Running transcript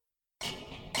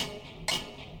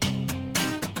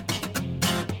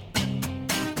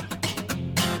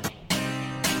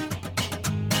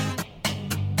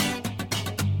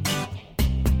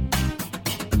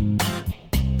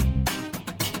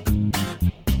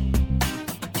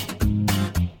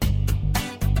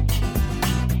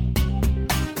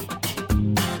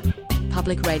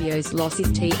Public Radio's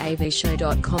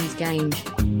LossisTAVShow.com's game.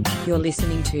 You're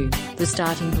listening to The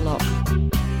Starting Block.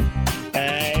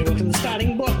 Hey, welcome to The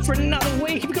Starting Block for another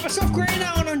week. We've got myself,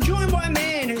 Grano, and I'm joined by a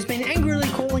man who's been angrily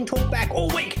calling talkback all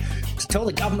week to tell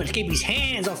the government to keep his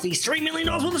hands off these $3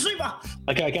 million worth of super.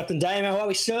 Okay, Captain Dame, how are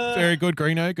we, sir? Very good,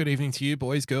 Greeno. Good evening to you,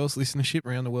 boys, girls, listenership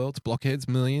around the world, blockheads,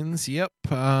 millions. Yep,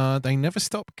 they never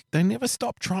stop. They never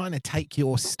stop trying to take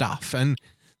your stuff, and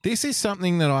this is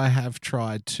something that I have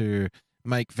tried to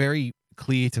make very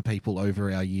clear to people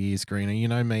over our years, Greeno. You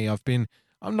know me, I've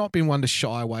not been one to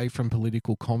shy away from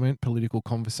political comment, political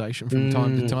conversation from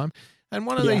time to time. And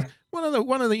one of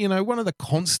the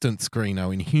constants,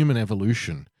 Greeno, in human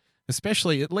evolution,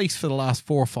 especially at least for the last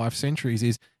 4 or 5 centuries,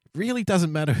 is it really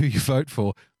doesn't matter who you vote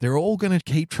for. They're all going to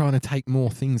keep trying to take more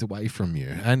things away from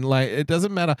you. And like, it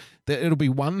doesn't matter that it'll be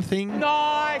one thing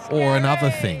or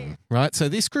another thing, right? So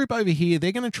this group over here,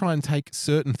 they're going to try and take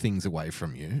certain things away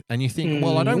from you. And you think,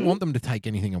 well, I don't want them to take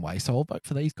anything away, so I'll vote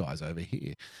for these guys over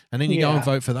here. And then you go and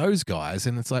vote for those guys.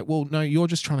 And it's like, well, no, you're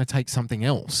just trying to take something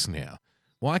else now.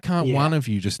 Why can't one of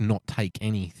you just not take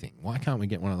anything? Why can't we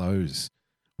get one of those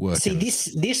working?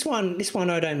 See, this one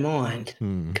I don't mind,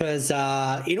 because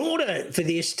in order for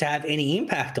this to have any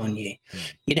impact on you,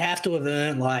 you'd have to have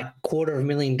earned like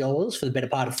 $250,000 for the better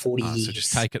part of 40 years. So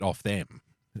just take it off them.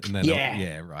 And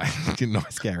then right.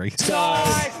 Nice, Gary. So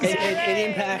it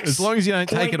impacts. As long as you don't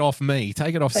take it off me,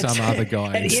 take it off some other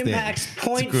guy instead. It impacts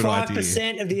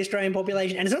 0.5% of the Australian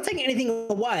population, and it's not taking anything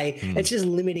away. It's just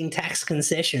limiting tax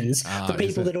concessions for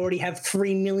people that already have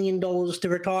 $3 million to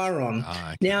retire on.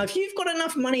 Okay. Now, if you've got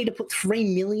enough money to put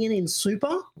 $3 million in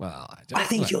super, well, I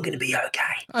think you're going to be okay.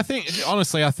 I think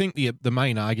the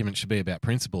main argument should be about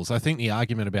principles. I think the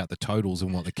argument about the totals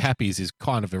and what the cap is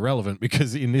kind of irrelevant,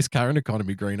 because in this current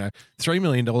economy, Greeno, $3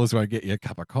 million won't get you a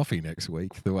cup of coffee next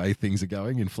week, the way things are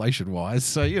going inflation-wise.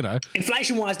 So, you know.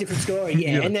 Inflation-wise, different story,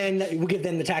 And then we'll give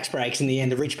them the tax breaks in the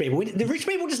end, the rich people. The rich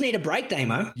people just need a break,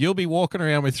 Damo. You'll be walking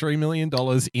around with $3 million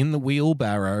in the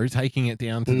wheelbarrow, taking it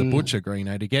down to the butcher,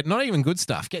 Greeno, to get not even good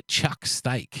stuff, get chuck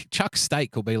steak. Chuck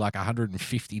steak will be like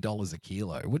 $150 a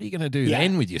kilo. What are you going to do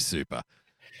then with your super?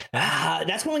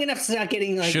 That's why we're going to have to start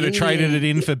getting like. Should have traded it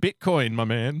in for Bitcoin, my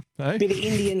man. Hey? Bit of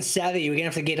Indian savvy. We're going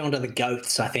to have to get onto the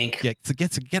goats, I think. Yeah, to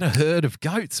get a herd of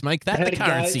goats. Make that the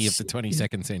currency of the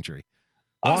 22nd century.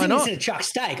 I think instead of chuck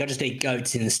steak, I just eat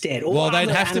goats instead. Well, they'd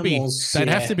have to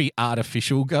be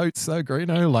artificial goats, though,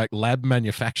 Greeno, like lab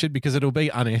manufactured, because it'll be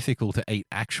unethical to eat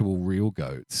actual real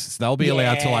goats. They'll be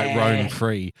allowed to like roam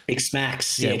free. Big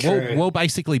smacks. We'll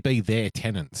basically be their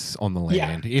tenants on the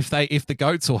land. Yeah. If the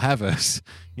goats will have us,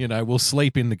 you know, we'll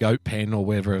sleep in the goat pen or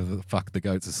wherever the fuck the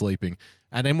goats are sleeping.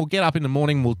 And then we'll get up in the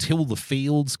morning, we'll till the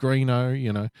fields, Greeno,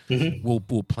 you know.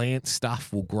 We'll plant stuff,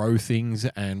 we'll grow things,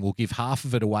 and we'll give half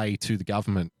of it away to the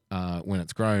government when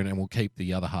it's grown, and we'll keep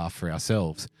the other half for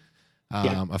ourselves.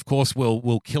 Of course,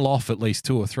 we'll kill off at least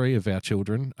 2 or 3 of our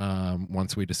children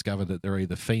once we discover that they're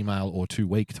either female or too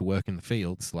weak to work in the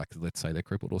fields, like let's say they're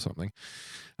crippled or something.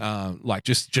 Like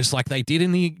just like they did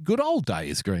in the good old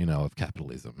days, Greeno, of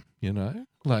capitalism, you know?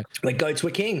 Like goats were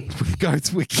king.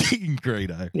 Goats were king,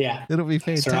 Greeno. Yeah. It'll be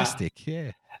fantastic,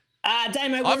 yeah.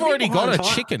 Damo, I've already got a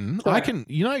chicken.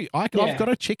 Sorry. I've got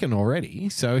a chicken already.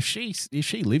 So if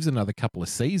she lives another couple of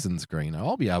seasons, Greeno,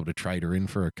 I'll be able to trade her in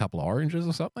for a couple of oranges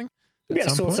or something. We got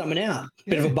to sort something out.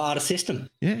 Bit of a barter system.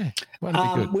 Yeah. We're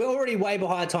already way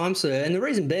behind time, sir. And the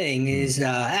reason being is,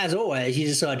 as always, you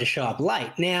decide to show up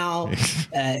late. Now,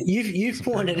 you've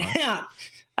pointed out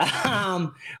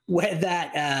where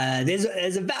that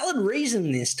there's a valid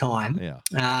reason this time.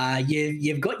 Yeah.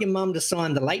 You've got your mum to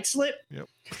sign the late slip. Yep.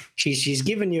 She's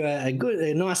given you a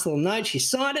nice little note. She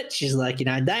signed it. She's like,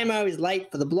 Damo is late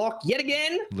for the block yet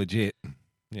again. Legit.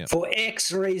 Yeah. For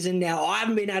X reason. Now, I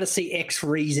haven't been able to see X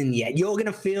reason yet. You're going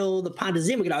to fill the punters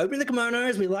in. We're going to open the kimono,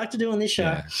 as we like to do on this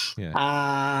show.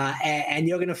 Yeah. And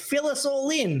you're going to fill us all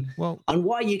in on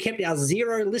why you kept our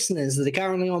 0 listeners that are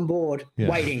currently on board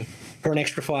waiting for an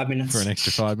extra 5 minutes. For an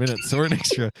extra 5 minutes or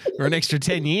an extra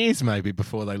 10 years maybe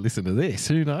before they listen to this.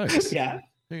 Who knows? Yeah.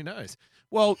 Who knows?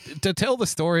 Well, to tell the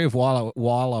story of why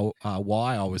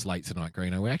I was late tonight,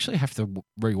 Greeno, we actually have to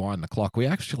rewind the clock. We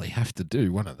actually have to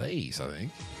do one of these, I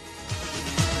think.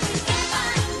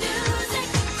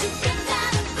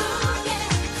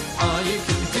 All you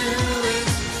can do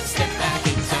is step back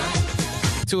in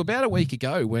time. To about a week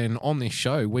ago, when on this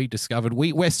show we discovered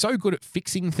we're so good at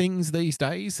fixing things these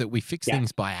days that we fix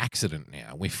things by accident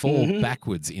now. We fall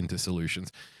backwards into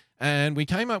solutions. And we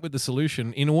came up with the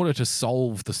solution in order to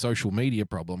solve the social media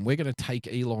problem. We're going to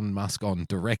take Elon Musk on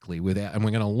directly and we're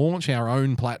going to launch our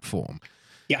own platform.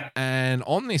 Yeah. And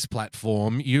on this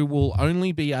platform, you will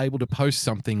only be able to post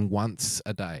something once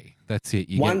a day. That's it.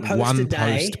 You One get post one a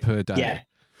day. post per day. Yeah.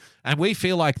 And we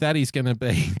feel like that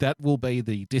will be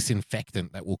the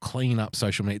disinfectant that will clean up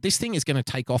social media. This thing is going to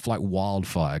take off like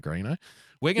wildfire, Greeno.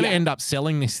 We're going to end up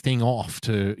selling this thing off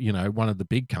to, one of the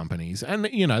big companies, and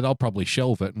they'll probably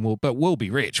shelve it, and we'll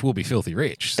be rich. We'll be filthy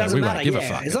rich. So Doesn't we matter. won't give a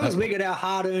fuck. As long as we get our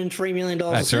hard-earned $3 million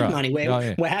of seed money,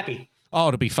 we're happy. Oh,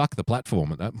 it'll be fuck the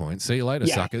platform at that point. See you later,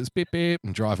 suckers. Beep, beep,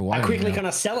 and drive away. I quickly kind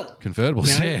of sell it.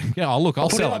 Convertibles, yeah. Oh, look, I'll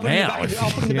sell it now.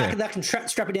 I'll put it in the back of that and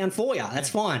strap it down for you. That's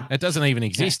fine. It doesn't even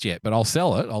exist yet, but I'll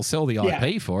sell it. I'll sell the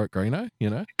IP for it, Greeno,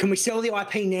 Can we sell the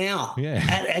IP now? Yeah,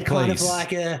 at kind of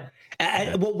like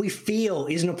at what we feel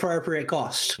is an appropriate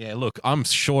cost. Yeah, look, I'm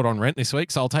short on rent this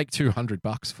week, so I'll take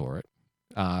 $200 for it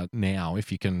now if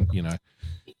you can,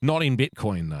 not in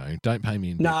Bitcoin, though. Don't pay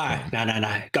me in Bitcoin.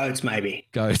 No. Goats, maybe.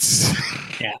 Goats.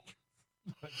 Yeah.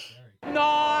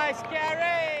 Nice,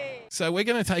 Gary. So we're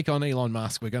going to take on Elon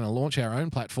Musk. We're going to launch our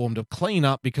own platform to clean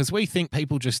up because we think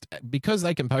people because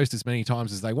they can post as many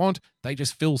times as they want, they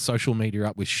just fill social media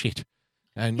up with shit.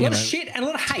 And a lot of shit and a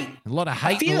lot of hate. A lot of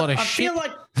hate and a lot of shit. I feel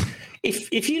like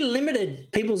if you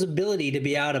limited people's ability to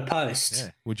be able to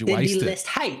post, would you there'd waste be it? less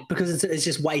hate because it's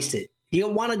just wasted. You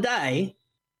got one a day,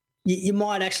 you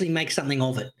might actually make something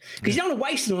of it. Because you don't want to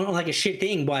waste it on like a shit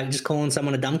thing by just calling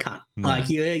someone a dumb cunt. No. Like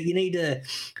you need to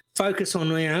focus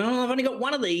on, I've only got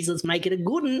one of these, let's make it a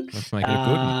good one. Let's make it a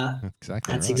good one.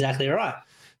 That's exactly right.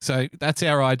 So that's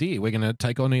our idea. We're going to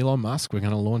take on Elon Musk. We're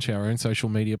going to launch our own social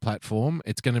media platform.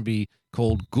 It's going to be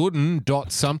called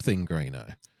Gooden.something,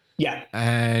 Greeno. Yeah.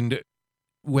 And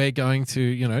we're going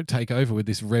to, take over with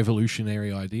this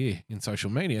revolutionary idea in social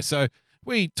media. So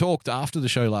we talked after the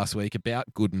show last week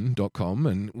about Gooden.com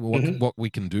and what we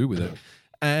can do with it.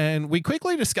 And we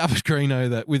quickly discovered, Greeno,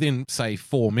 that within, say,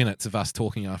 4 minutes of us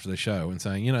talking after the show and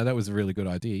saying, that was a really good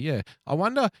idea. Yeah. I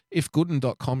wonder if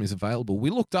Gooden.com is available. We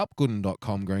looked up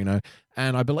Gooden.com, Greeno,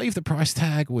 and I believe the price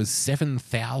tag was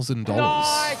 $7,000.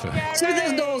 Nice,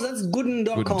 $7,000, that's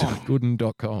Gooden.com.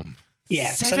 Gooden.com.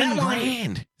 Yeah. $7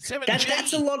 grand.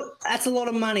 That's a lot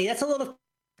of money. That's a lot of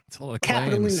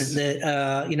capital in it that,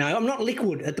 I'm not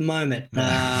liquid at the moment.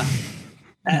 I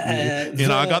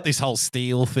got this whole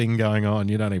steel thing going on.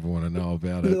 You don't even want to know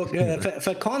about it. Look,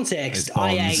 for context,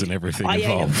 I ate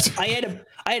involved.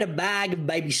 I ate a bag of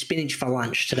baby spinach for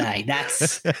lunch today.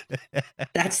 That's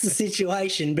the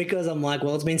situation because I'm like,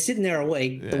 well, it's been sitting there a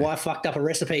week. Yeah. The wife fucked up a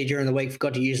recipe during the week,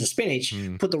 forgot to use the spinach,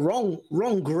 put the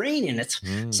wrong green in it.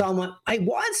 So I'm like, hey,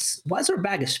 why is there a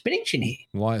bag of spinach in here?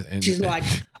 Why? And she's like,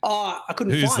 oh, I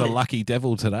couldn't find it. Who's the lucky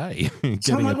devil today?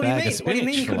 So I'm like, what do you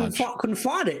mean you couldn't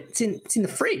find it? It's in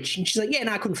the fridge. And she's like, yeah,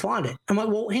 no, I couldn't find it. I'm like,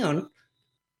 well, hang on.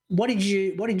 What did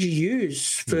you use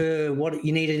for what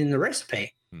you needed in the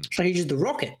recipe? So he used the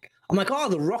rocket. I'm like,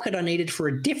 the rocket I needed for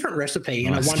a different recipe,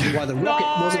 and I wondered why the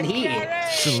rocket wasn't here.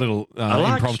 It's a little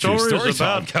impromptu story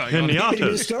time going on. It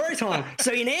was story time.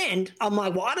 So in the end, I'm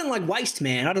like, well, I don't like waste,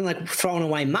 man. I don't like throwing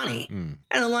away money. And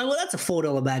I'm like, well, that's a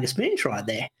 $4 bag of spinach right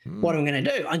there. What am I going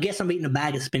to do? I guess I'm eating a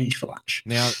bag of spinach for lunch.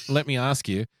 Now, let me ask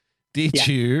you, did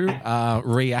you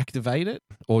reactivate it,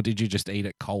 or did you just eat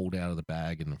it cold out of the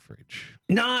bag in the fridge?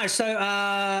 No, so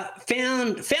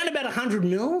found about 100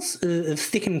 mils of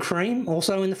thickened cream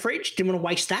also in the fridge. Didn't want to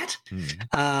waste that.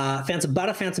 Found some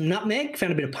butter, found some nutmeg,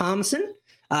 found a bit of parmesan.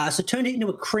 So turned it into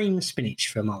a cream spinach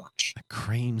for my lunch. A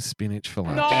cream spinach for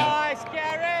lunch. Nice,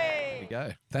 Gary! There you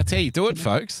go. That's how you do it,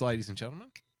 folks, ladies and gentlemen.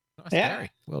 Nice,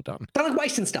 Gary. Well done. Don't like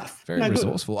wasting stuff. Very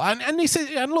resourceful. And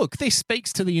look, this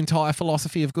speaks to the entire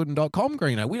philosophy of Gooden.com,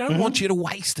 Greeno. We don't want you to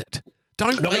waste it.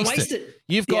 Don't waste it.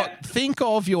 You've got, think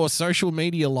of your social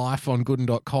media life on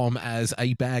Gooden.com as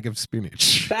a bag of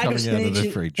spinach coming out of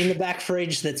the fridge. In the back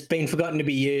fridge that's been forgotten to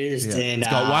be used. Yeah. And it's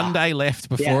got 1 day left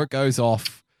before it goes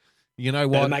off. You know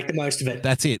what? Make the most of it.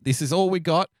 That's it. This is all we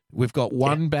got. We've got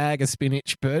one bag of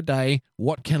spinach per day.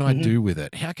 What can I do with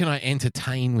it? How can I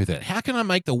entertain with it? How can I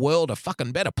make the world a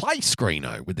fucking better place,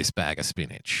 Greeno, with this bag of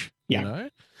spinach? Yeah. You know?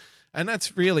 And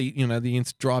that's really,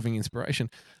 the driving inspiration.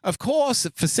 Of course,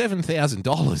 for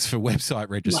 $7,000 for website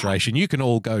registration, you can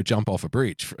all go jump off a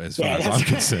bridge, as far as I'm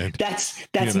concerned. That's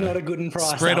not a good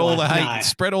price. Spread all the hate. No.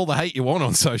 Spread all the hate you want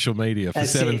on social media for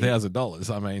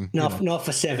 $7,000. I mean, not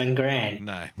for $7,000.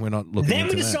 No, we're not looking. Then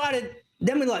we decided.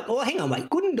 Then we're like, oh, hang on, mate,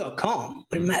 Gooden.com.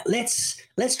 But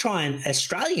let's try and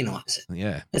Australianize it.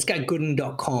 Yeah. Let's go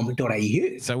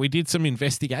gooden.com.au. So we did some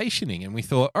investigationing and we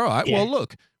thought, all right, well,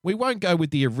 look, we won't go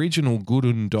with the original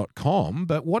Gooden.com,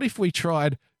 but what if we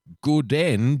tried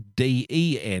Gooden.com.au,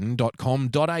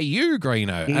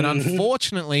 Greeno? And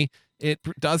unfortunately,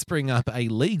 does bring up a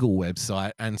legal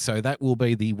website, and so that will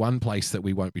be the one place that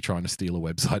we won't be trying to steal a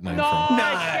website name from. No,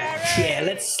 yeah,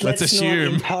 let's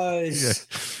assume. not impose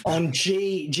on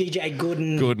GJ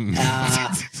Gooden,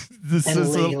 This and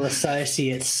is legal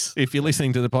associates. If you're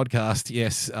listening to the podcast,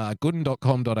 yes,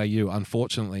 gooden.com.au,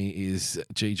 unfortunately, is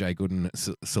GJ Gooden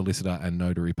solicitor and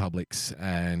notary publics,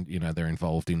 and, you know, they're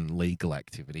involved in legal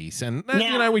activities. And,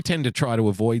 you know, we tend to try to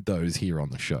avoid those here on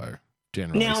the show.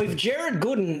 Now, if Jared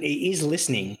Gooden is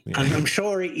listening, I'm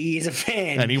sure he is a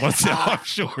fan. And he wants to, I'm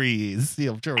sure he is.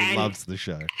 Yeah, I'm sure he loves the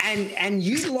show. And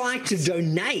you'd like to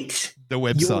donate your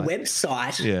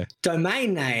website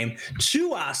domain name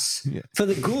to us for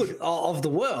the good of the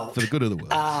world. For the good of the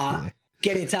world.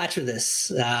 Get in touch with us.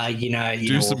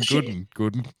 Do some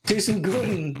Gooden. Do some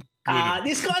Gooden.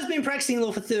 This guy's been practicing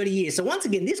law for 30 years. So once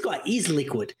again, this guy is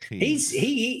liquid.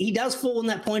 He does fall in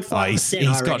that 0.5%,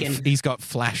 I reckon. He's got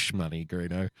flash money,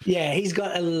 Greeno. Yeah, he's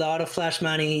got a lot of flash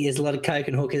money. There's a lot of coke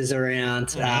and hookers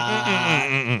around.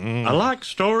 I like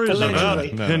stories about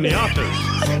pinatas.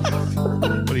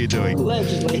 What are you doing?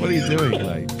 Allegedly. What are you doing,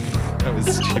 mate? That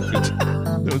was stupid.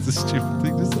 That was a stupid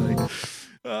thing to say.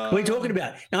 What are you talking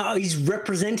about? No, he's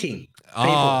representing people.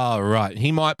 Oh, right.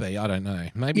 He might be. I don't know.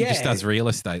 Maybe he just does real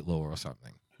estate law or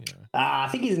something. Yeah. I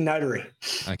think he's a notary.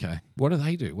 Okay. What do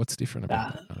they do? What's different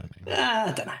about that?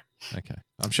 I don't know. Okay.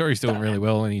 I'm sure he's doing really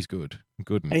well, and he's good.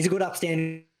 Good. And he's a good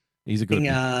upstanding He's a good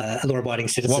law-abiding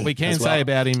citizen. What we can say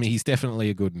about him, he's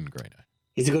definitely a good and Greeno.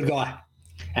 He's a good guy.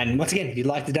 And once again, if you'd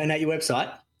like to donate your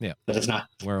website, let us know.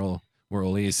 We're all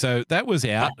ears. So that was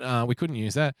out. We couldn't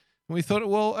use that. And we thought,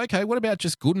 well, okay, what about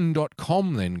just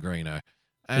gooden.com then, Greeno?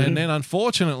 And then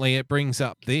unfortunately it brings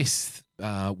up this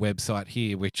website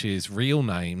here, which is real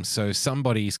name. So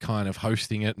somebody's kind of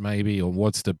hosting it maybe or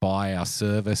wants to buy our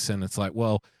service. And it's like,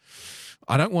 well,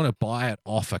 I don't want to buy it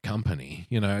off a company.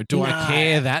 You know, do I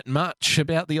care that much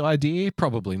about the idea?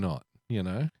 Probably not, you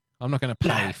know. I'm not going to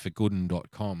pay for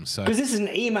gooden.com. So because this is an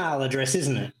email address,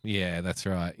 isn't it? Yeah, that's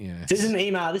right. Yeah. This is an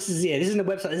email. This isn't a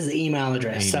website. This is an email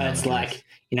address. Like,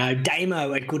 you know,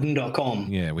 damo@gooden.com.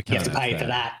 Yeah, we can't. You have to pay for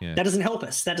that. Yeah. That doesn't help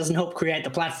us. That doesn't help create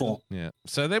the platform. Yeah.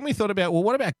 So then we thought about, well,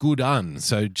 what about Goodun?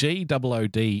 So GOODUN.com.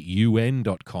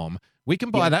 We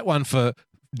can buy that one for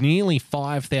nearly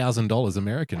 $5,000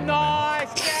 American.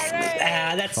 Nice,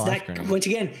 Gary. That's once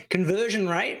again, conversion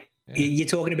rate. Yeah. You're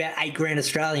talking about $8,000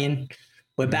 Australian.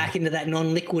 We're back into that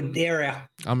non-liquid area.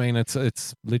 I mean, it's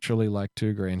literally like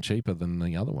 $2,000 cheaper than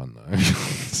the other one, though.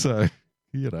 So,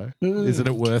 you know, isn't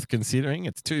it worth considering?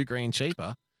 It's $2,000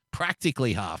 cheaper,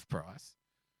 practically half price.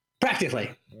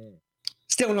 Practically,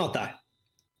 still not though.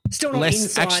 Still not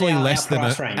less price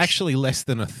range. Actually, less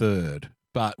than a third.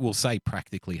 But we'll say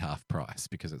practically half price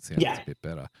because it sounds a bit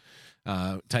better.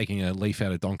 Taking a leaf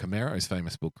out of Don Camaro's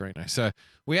famous book, Greeno. So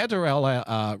we had to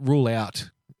rule out.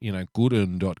 You know,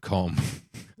 gooden.com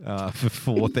for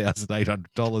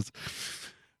 $4,800.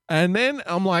 And then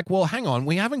I'm like, well, hang on,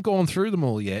 we haven't gone through them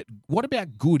all yet. What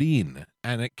about Goodin?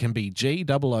 And it can be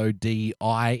GOODIN,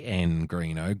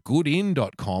 Greeno,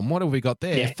 goodin.com. What have we got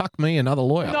there? Yeah. Fuck me, another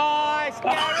lawyer. Nice,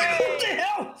 Gary. What the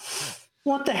hell?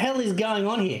 What the hell is going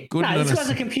on here? This guy's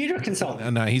a computer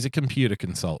consultant. No, he's a computer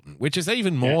consultant, which is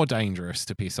even more dangerous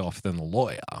to piss off than the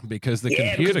lawyer because the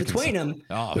computer between them, we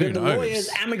got the lawyers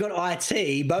and we got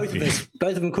IT. Both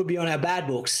of them could be on our bad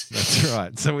books. That's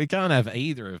right. So we can't have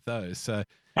either of those. So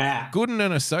Gooden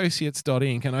and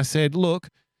Associates.inc, and I said, look,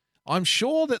 I'm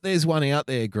sure that there's one out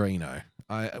there, Greeno.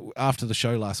 After the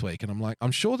show last week, and I'm like, I'm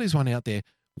sure there's one out there.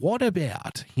 What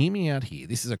about? Hear me out here.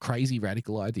 This is a crazy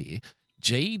radical idea.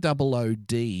 GOODN,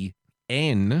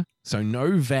 so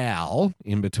no vowel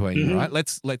in between, right?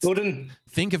 Let's Gooden.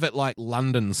 Think of it like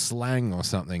London slang or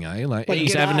something, eh? Like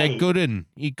he's having a Gooden,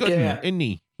 isn't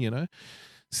he? You know.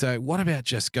 So what about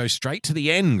just go straight to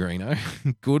the N, Greeno?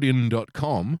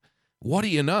 Goodin.com. What do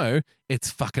you know? It's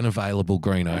fucking available,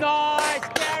 Greeno. Nice,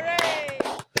 Gary.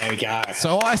 There we go.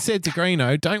 So I said to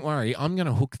Greeno, don't worry, I'm going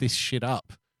to hook this shit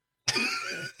up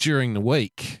during the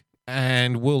week.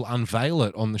 And we'll unveil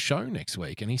it on the show next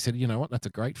week. And he said, you know what? That's a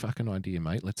great fucking idea,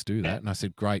 mate. Let's do that. And I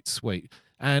said, great, sweet.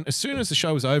 And as soon as the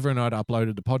show was over and I'd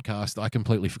uploaded the podcast, I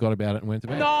completely forgot about it and went to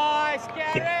bed. Nice,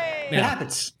 Gary. It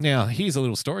happens. Now, here's a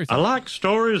little story. I like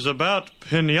stories about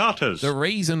pinatas. The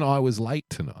reason I was late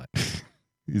tonight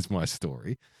is my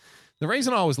story. The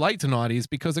reason I was late tonight is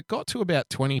because it got to about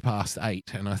 8:20,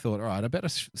 and I thought, all right, I better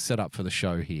set up for the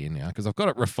show here now because I've got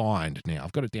it refined now.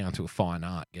 I've got it down to a fine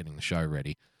art getting the show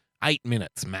ready. 8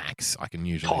 minutes max, I can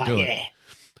usually do it.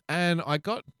 And I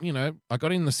got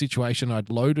in the situation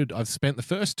I've spent the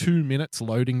first 2 minutes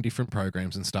loading different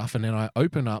programs and stuff. And then I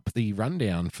open up the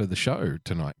rundown for the show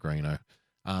tonight, Greeno.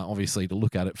 obviously to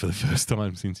look at it for the first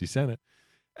time since you sent it.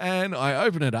 And I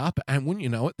open it up, and wouldn't you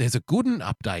know it, there's a Gooden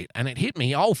update, and it hit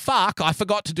me. Oh, fuck, I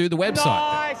forgot to do the website.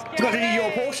 Nice, Forgot to do your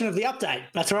Gary. portion of the update.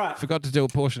 That's right. Forgot to do a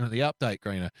portion of the update,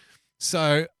 Greener.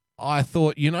 So I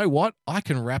thought, you know what? I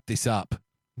can wrap this up.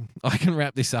 I can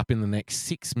wrap this up in the next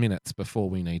 6 minutes before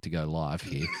we need to go live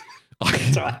here.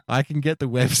 I can get the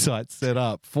website set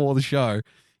up for the show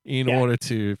in order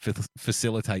to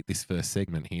facilitate this first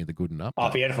segment here, the Gooden update. Oh,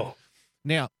 beautiful.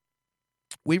 Now,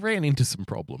 we ran into some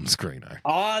problems, Greeno.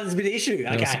 Oh, there's a bit of issue.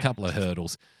 There was a Okay. couple of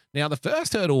hurdles. Now, the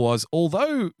first hurdle was,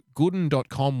 although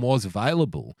Gooden.com was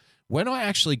available, when I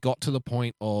actually got to the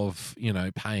point of,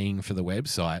 paying for the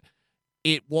website,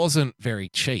 it wasn't very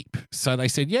cheap. So they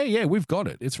said, yeah, we've got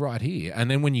it. It's right here. And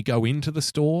then when you go into the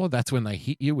store, that's when they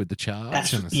hit you with the charge.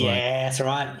 That's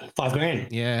right. $5,000.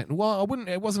 Yeah. Well,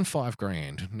 it wasn't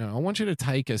 $5,000. No, I want you to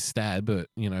take a stab at,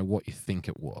 what you think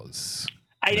it was.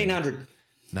 1,800.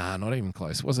 Nah, not even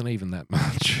close. It wasn't even that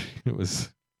much. It was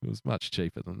much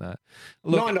cheaper than that.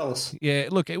 Look, $9. yeah,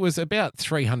 look, it was about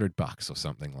 $300 or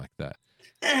something like that.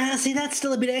 See, that's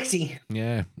still a bit exy.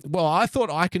 Yeah. Well, I thought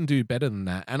I can do better than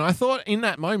that. And I thought in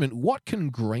that moment, what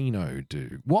can Greeno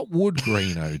do? What would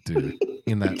Greeno do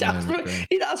in that moment? Greeno?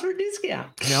 He'd ask for a discount.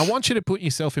 Now, I want you to put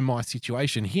yourself in my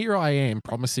situation. Here I am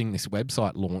promising this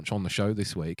website launch on the show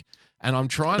this week, and I'm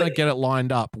trying to get it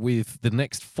lined up with the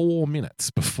next 4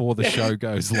 minutes before the show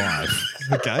goes live.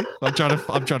 Okay? I'm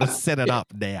trying to set it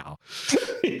up now.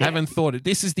 Haven't thought it.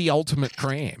 This is the ultimate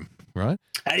cram, right?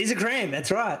 That is a cram. That's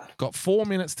right. Got 4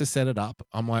 minutes to set it up.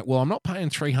 I'm like, well, I'm not paying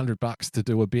 $300 to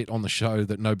do a bit on the show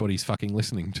that nobody's fucking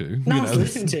listening to. No one's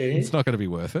listening to. It's not going to be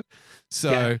worth it.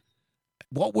 So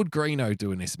what would Greeno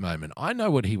do in this moment? I know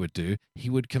what he would do. He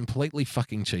would completely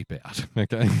fucking cheap out.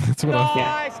 Okay? That's what I thought.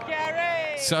 Nice,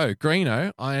 Gary. So,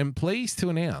 Greeno, I am pleased to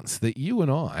announce that you and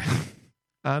I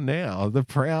are now the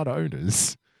proud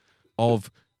owners of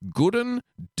Gooden.life.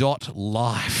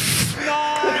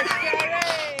 Nice, Gary.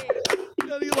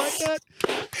 How do you like that?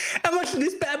 How much did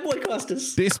this bad boy cost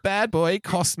us? This bad boy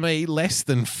cost me less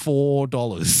than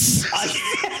 $4.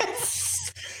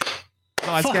 Yes.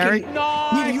 Nice, Fucking- Gary.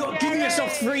 Nice, You're giving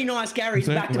yourself 3 nice Garys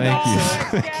back to Thank back. you.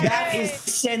 sir. Nice, That Gary. is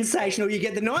sensational. You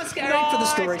get the nice Gary for the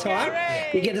story Nice, time. Gary.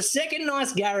 You get a second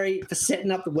nice Gary for setting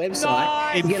up the website.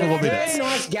 Nice, You get In a 4 minutes. third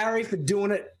nice Gary for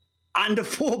doing it under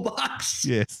 $4.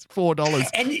 Yes, $4.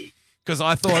 And Because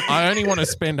I thought I only want to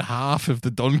spend half of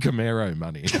the Don Camaro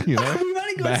money. we've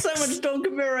only got Max. so much Don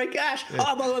Camaro cash.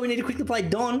 Oh, by the way, we need to quickly play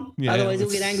Don. Yeah, Otherwise, he'll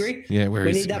get let's- angry. Yeah, where We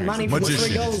is need that where is money he? for the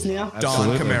Magician. $3 now.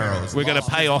 Don Camaro's We're going to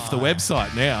pay off the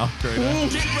website now. Get ready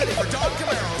for Don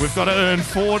Camaro's. We've got to earn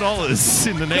 $4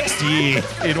 in the next year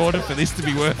in order for this to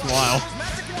be worthwhile.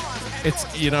 It's,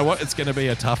 you know what? It's going to be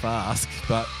a tough ask,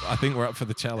 but I think we're up for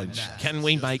the challenge. Can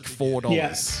we make $4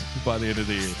 Yes. by the end of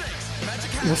the year?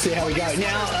 We'll see how we go.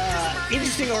 Now,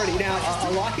 interesting already. Now, I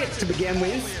like it to begin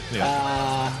with.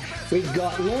 We've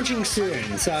got launching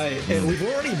soon. So we've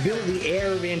already built the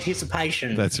air of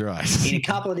anticipation That's right. in a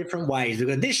couple of different ways. We've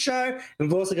got this show, and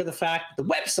we've also got the fact that the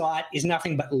website is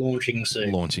nothing but launching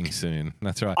soon. Launching soon.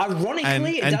 That's right.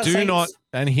 Ironically, it and does do say not. it's-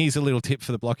 And here's a little tip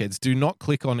for the blockheads: do not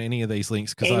click on any of these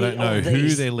links because I Any don't know of who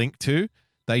these. they're linked to.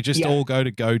 They just Yeah. all go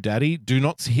to GoDaddy. Do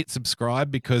not hit subscribe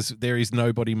because there is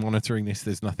nobody monitoring this.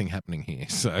 There's nothing happening here.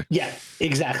 So Yeah,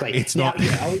 exactly. It's now,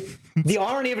 not- the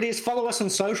irony of it is, follow us on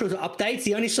socials updates.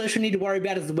 The only social you need to worry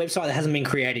about is the website that hasn't been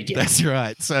created yet. that's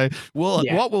right. So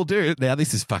Yeah. what we'll do now?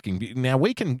 This is fucking. Now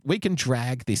we can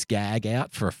drag this gag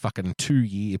out for a fucking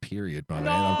 2-year period, my man.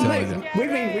 I'm telling you.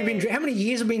 Mate, we've been how many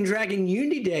years have we been dragging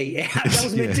Unity Day out? That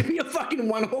was meant Yeah. to be a fucking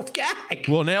one-off gag.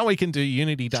 Well, now we can do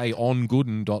Unity Day on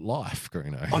Gooden.life,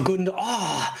 Greeno. On Gooden,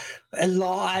 a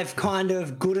live kind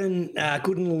of Gooden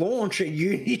launch at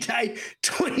Unity Day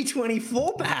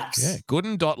 2024, perhaps. Yeah,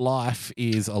 Gooden.life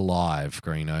is alive,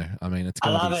 Greeno. I mean, it's I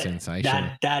going to love be it. sensational.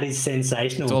 That is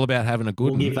sensational. It's all about having a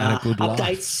good we'll give and a good life.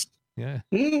 updates. Yeah.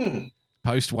 Mm.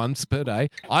 Post once per day.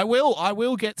 I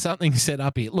will get something set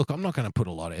up here. Look, I'm not going to put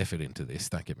a lot of effort into this,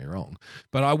 don't get me wrong.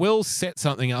 But I will set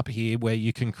something up here where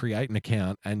you can create an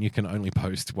account and you can only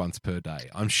post once per day.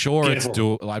 I'm sure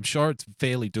Beautiful. I'm sure it's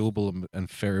fairly doable and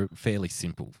fairly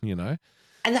simple, you know.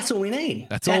 And that's all we need.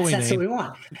 That's all we That's need. all we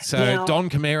want. So Now- Don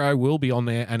Camaro will be on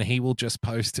there and he will just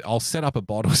post. I'll set up a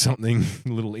bot or something, a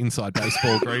little inside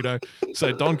baseball Greedo.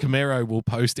 So Don Camaro will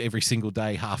post every single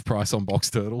day half price on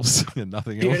box turtles and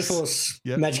nothing Beautiful else.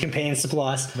 Yep. Magic and Pants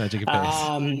supplies. Magic and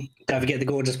Pants. Don't forget the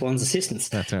gorgeous Bonds assistants.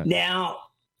 That's right. Now,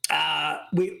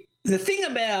 the thing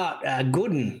about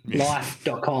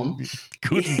goodenlife.com.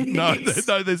 No,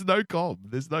 there's no com.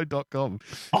 There's no .com.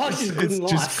 Oh, it's just Gooden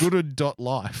just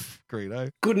Gooden.life. Greeno.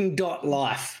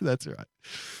 Gooden.life. That's right.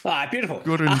 All right, beautiful.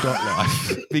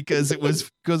 Gooden.life. because it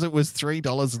was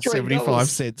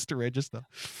 $3.75 to register.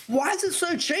 Why is it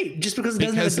so cheap? Just because it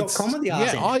doesn't have a .com at the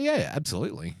arse end? Oh yeah,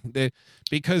 absolutely.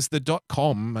 Because the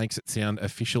 .com makes it sound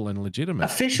official and legitimate.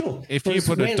 Official. If you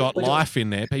put a .life in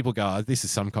there, people go, oh, this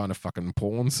is some kind of fucking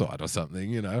porn site or something,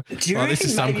 you know. Do you Oh, this reckon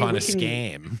is some maybe kind we of can-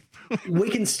 scam. We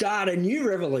can start a new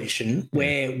revolution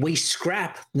where we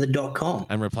scrap the .com.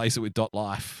 And replace it with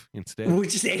 .life instead. With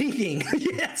just anything.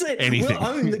 Yeah, that's it. Anything. We'll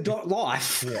own the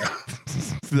 .life.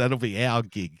 That'll be our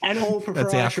gig. And all That's our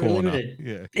proprietary corner. limited.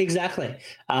 Yeah. Exactly.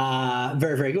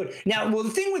 Very, very good. Now, well, the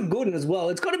thing with Gooden as well,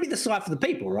 it's got to be the site for the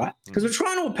people, right? Because we're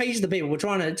trying to appease the people. We're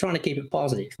trying to keep it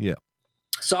positive. Yeah.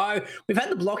 So we've had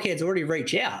the blockheads already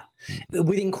reach out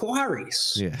with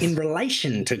inquiries Yes. in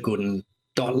relation to Gooden.life.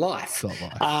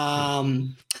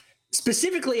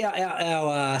 Specifically,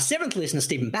 our seventh listener,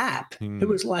 Stephen Bapp, who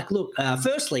was like, look,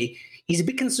 firstly, he's a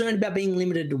bit concerned about being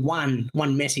limited to one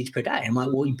message per day. I'm like,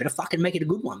 well, you better fucking make it a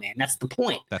good one, man. That's the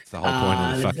point. That's the whole point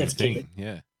of the fucking let's keep thing.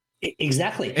 Yeah.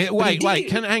 Exactly.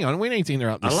 Wait. Hang on. We need to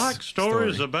interrupt I this. like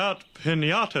stories story. about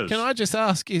pinatas. Can I just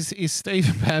ask, is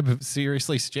Stephen Babb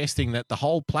seriously suggesting that the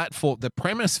whole platform, the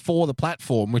premise for the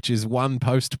platform, which is one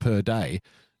post per day,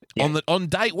 on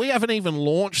date, we haven't even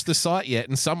launched the site yet,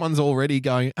 and someone's already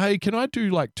going, hey, can I do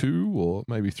like 2 or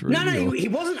maybe 3? No, or... he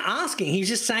wasn't asking. He's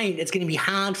just saying it's going to be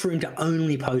hard for him to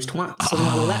only post once. So I'm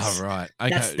like, well, that's right.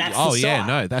 Okay. that's oh, the yeah, site.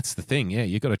 no, that's the thing. Yeah,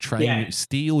 you got to train,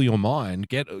 steal your mind.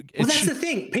 Well, that's the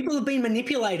thing. People have been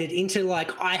manipulated into like,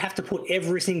 I have to put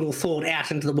every single thought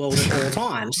out into the world at all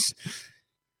times.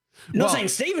 Not saying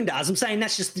Stephen does. I'm saying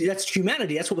that's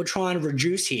humanity. That's what we're trying to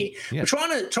reduce here. Yeah.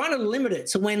 We're trying to limit it.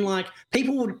 So when like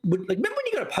people would like, remember when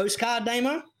you got a postcard,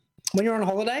 Damo, when you're on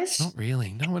holidays? Not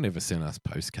really. No one ever sent us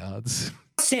postcards.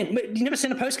 You never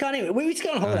sent a postcard anyway. We used to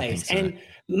go on holidays, so. and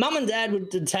Mum and Dad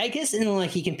would take us, and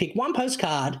like you can pick one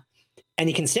postcard, and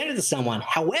you can send it to someone.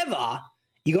 However,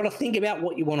 you got to think about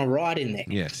what you want to write in there.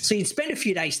 Yes. So you'd spend a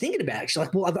few days thinking about it. She's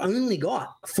like, well, I've only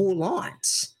got 4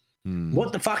 lines.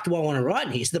 What the fuck do I want to write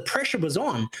in here? So the pressure was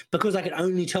on because I could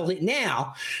only tell it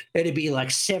now. It'd be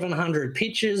like 700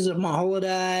 pictures of my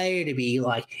holiday. It'd be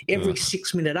like every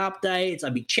 6-minute updates.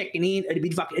 I'd be checking in.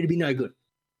 It'd be no good.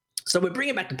 So we're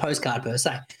bringing back the postcard per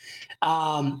se.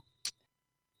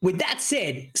 With that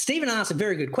said, Stephen asked a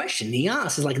very good question. He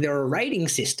asked, is like, there a rating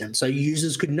system so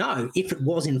users could know if it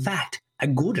was in fact a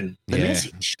good one, the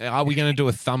message? Are we going to do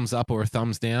a thumbs up or a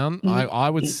thumbs down?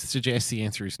 I would suggest the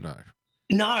answer is no.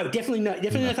 No, definitely no.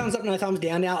 Definitely no thumbs up, no thumbs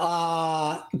down.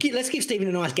 Now, let's give Stephen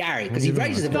a nice Gary because he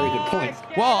raises a very good point.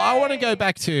 Well, I want to go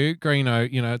back to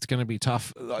Greeno. You know, it's going to be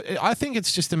tough. I think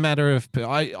it's just a matter of.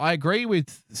 I agree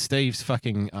with Steve's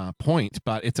fucking point,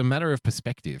 but it's a matter of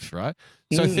perspective, right?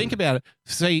 So think about it.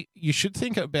 See, you should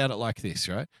think about it like this,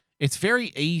 right? It's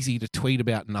very easy to tweet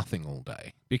about nothing all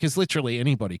day because literally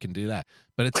anybody can do that.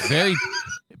 But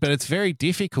it's very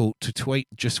difficult to tweet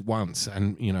just once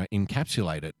and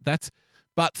encapsulate it.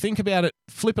 But think about it,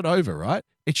 flip it over, right?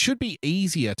 It should be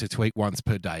easier to tweet once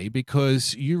per day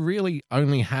because you really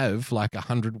only have like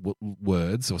 100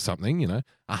 words or something,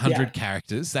 100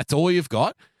 characters. That's all you've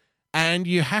got. And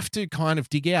you have to kind of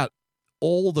dig out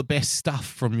all the best stuff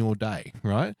from your day,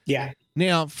 right? Yeah.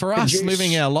 Now, for us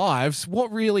living our lives,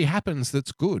 what really happens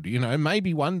that's good?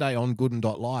 Maybe one day on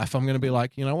Gooden.life, I'm going to be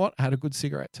like, you know what? I had a good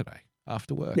cigarette today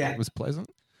after work. Yeah. It was pleasant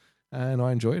and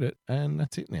I enjoyed it. And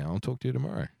that's it now. I'll talk to you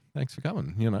tomorrow. Thanks for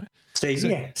coming, See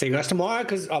you guys tomorrow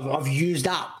because I've used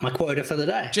up my quota for the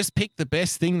day. Just pick the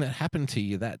best thing that happened to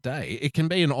you that day. It can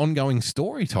be an ongoing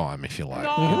story time if you like.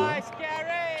 Nice,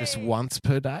 Gary. Just once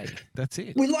per day. That's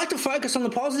it. We like to focus on the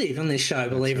positive on this show,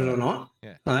 believe it or not.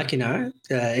 Yeah. Like,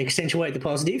 accentuate the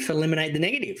positive, eliminate the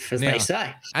negative, as they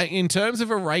say. In terms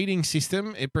of a rating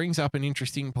system, it brings up an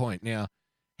interesting point. Now,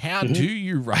 how do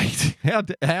you rate?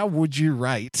 How would you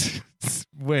rate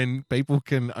when people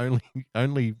can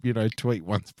only tweet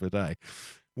once per day?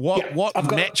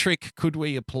 What metric could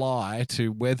we apply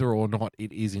to whether or not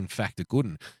it is in fact a good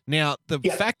one? Now, the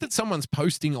fact that someone's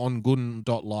posting on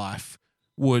Gooden.life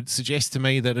would suggest to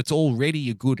me that it's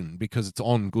already a good one because it's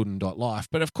on Gooden.life.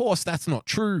 But of course, that's not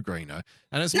true, Greeno.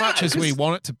 And as much as we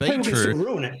want it to be people can still true,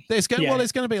 ruin it. there's going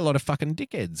to be a lot of fucking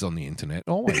dickheads on the internet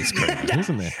always, Greeno,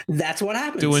 isn't there? That's what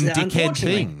happens. Doing dickhead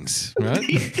unfortunately. things,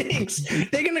 right? Things.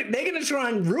 They're gonna try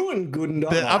and ruin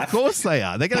Gooden.life. Of course they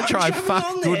are. They're going to try and fuck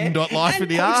Gooden.life in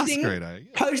the arse,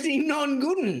 Greeno. Posting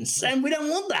non-good ones, and we don't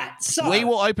want that. So We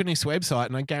will open this website,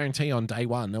 and I guarantee on day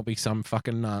one there'll be some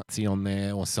fucking Nazi on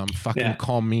there or some fucking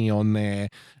commie on there,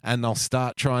 and they'll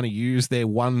start trying to use their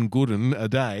one good one a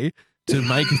day to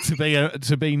make it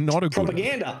to be not a good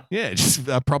Propaganda. Yeah, just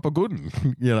a proper good one,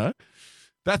 you know.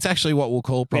 That's actually what we'll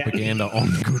call propaganda on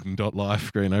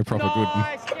gooden.life, Greeno. Proper good one.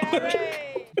 Nice, Gary.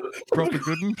 Proper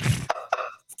good one.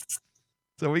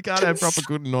 So we can't have proper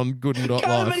good one on Can't have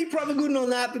gooden.life. any proper good on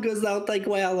that because they'll take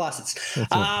away our license.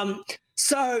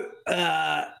 So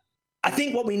I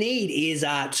think what we need is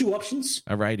 2 options.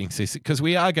 A rating system, because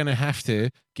we are going to have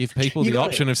to give people You the got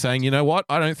option of saying, you know what,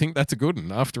 I don't think that's a good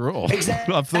one after all.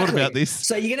 Exactly. I've thought about this.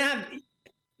 So you're gonna have,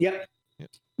 yep.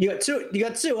 You got 2. You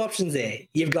got 2 options there.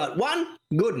 You've got 1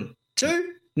 good one,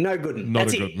 2 no good one. Not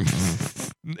That's a good it.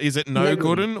 one. Is it no No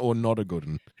good one or not a good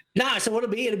one? No, so what'll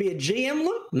be? It'll be a G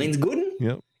emblem, means good one.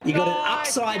 Yep. You got an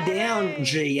Nice, upside down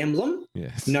G emblem,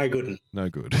 Yes. no good one. No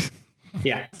good.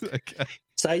 Yeah. Okay.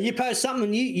 So you post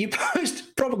something, you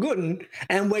post proper good one,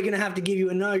 and we're gonna have to give you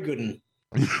a no good one.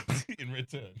 In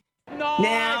return. Nice,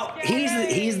 Now,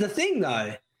 Gary. here's the thing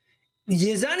though.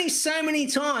 There's only so many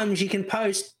times you can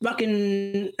post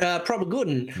fucking proper good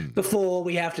one before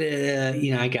we have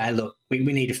to, go, look, we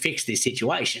need to fix this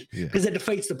situation Yeah. because it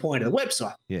defeats the point of the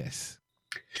website. Yes.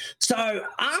 So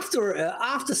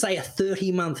after say a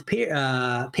 30-month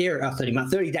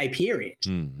 30-day period,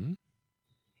 Mhm.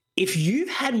 if you've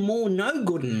had more no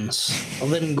good ones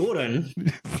than good one,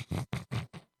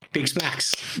 big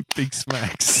smacks. Big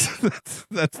smacks.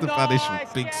 That's the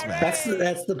punishment. Big Nice, smacks.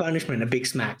 That's the punishment, a big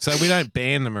smack. So we don't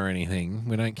ban them or anything.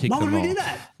 We don't kick Why them would off. we do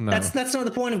that? No. That's not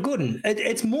the point of Gooden.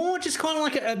 It's more just kind of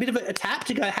like a bit of a tap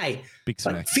to go, hey, Big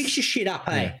like, smacks. fix your shit up,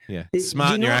 hey. Yeah. You're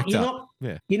Smarten your not- act you're up. not-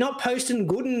 Yeah. You're not posting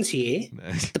Goodens here. No.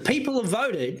 The people have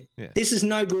voted. Yeah. This is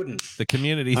no Gooden. The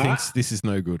community All thinks right. this is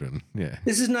no good one. Yeah.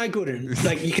 This is no Gooden.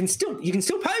 Like you can still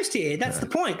post here. That's the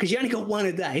point because you only got one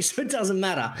a day, so it doesn't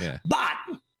matter. Yeah. But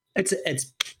it's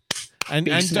And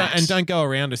Big and smacks. don't go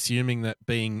around assuming that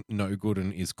being no good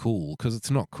one is cool because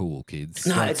it's not cool, kids.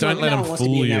 No, Like, it's don't not- let no them one wants to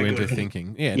be fool a you no into good.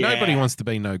 thinking. Yeah, Yeah. nobody wants to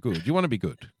be no good. You want to be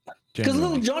good. because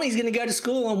little Genuinely. Johnny's going to go to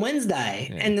school on Wednesday,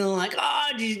 Yeah. and they're like, "Oh,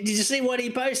 did you see what he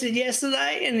posted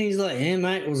yesterday?" And he's like, "Yeah,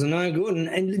 mate, it was a no good."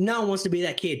 And no one wants to be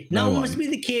that kid. No, No one one. wants to be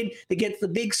the kid that gets the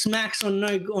big smacks on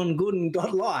good and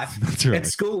got life That's right. at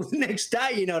school the next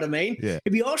day. You know what I mean? Yeah.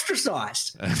 He'd be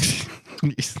ostracized.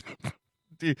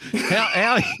 Dude,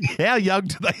 how young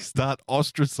do they start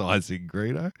ostracizing,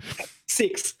 Greeno?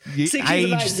 6. You- 6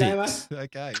 years of age, Damo.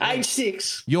 Okay. Age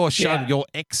 6. You're shunned. Yeah. You're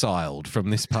exiled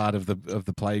from this part of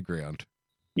the playground.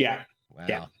 Yeah, Wow.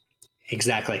 Yeah.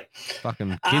 exactly.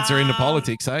 Fucking kids are into Um,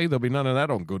 politics, eh? There'll be none of that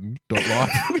on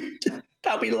good.life.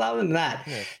 They'll be loving that.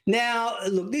 Yeah. Now,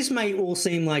 look, this may all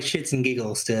seem like shits and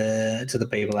giggles to the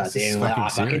people out This there. is Like, fucking "Oh,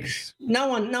 fucking-" serious. No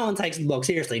one takes the blog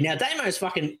seriously. Now, Damo's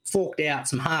fucking forked out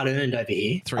some hard earned over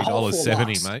here. A whole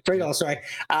 $3.70, $4, mate. $3, sorry.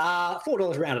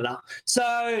 $4 rounded up.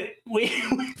 So we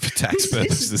For tax this-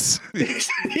 purposes.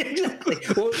 exactly.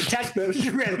 Well, tax purposes,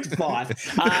 round it to 5.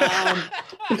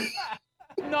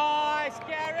 Nice,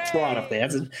 Gary. Right up there.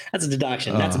 That's a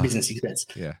deduction. That's a Oh. business expense.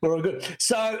 Yeah. We're all good.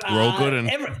 So We're all good and-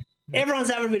 everyone's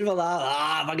having a bit of a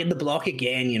laugh. If I get the block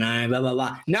again, blah blah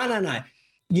blah. No.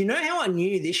 You know how I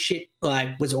knew this shit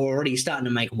was already starting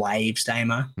to make waves,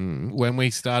 Damo? When we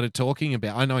started talking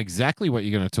about, I know exactly what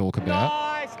you're going to talk about.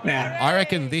 Nice, Yeah. Gary. I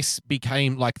reckon this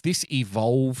became this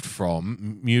evolved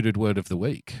from muted word of the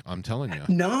week. I'm telling you.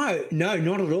 No,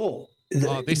 not at all.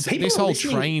 This people are whole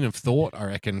listening- train of thought, I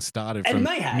reckon, started It from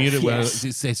may have, muted word.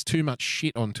 yes. There's too much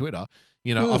shit on Twitter.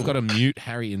 I've got to mute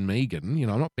Harry and Meghan.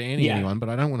 I'm not banning Yeah. anyone, but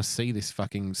I don't want to see this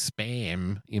fucking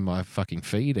spam in my fucking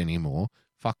feed anymore.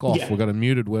 Fuck off. Yeah. We've got a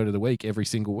muted word of the week every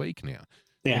single week now.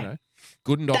 Yeah.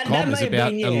 Gooden.com That is may have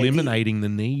about been, eliminating the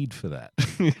need for that.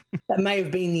 That may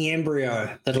have been the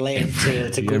embryo that led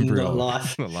to The Good embryo.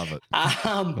 Life. I love it.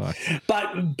 Right.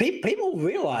 But people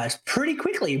realized pretty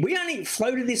quickly, we only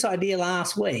floated this idea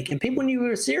last week, and people knew we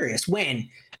were serious when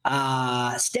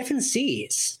Stefan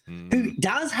Sears, who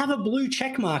does have a blue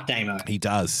check mark, Damo. He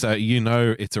does. So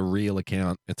it's a real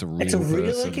account. It's a real It's a real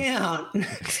person. account.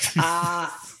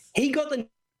 He got the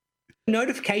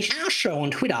notification our show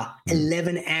on Twitter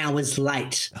 11 hours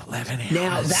late. 11 hours.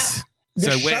 Now the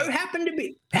So show happened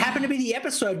to be the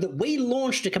episode that we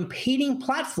launched a competing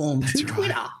platform to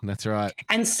Twitter. That's right.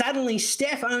 And suddenly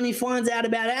Steph only finds out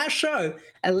about our show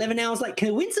 11 hours late.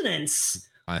 Coincidence?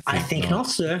 I think not,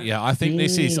 sir. Yeah, I think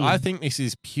this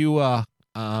is pure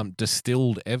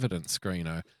distilled evidence,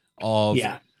 Greeno, of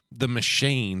Yeah. the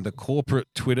machine, the corporate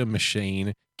Twitter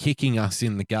machine kicking us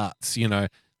in the guts.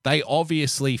 They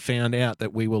obviously found out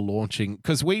that we were launching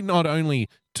because we not only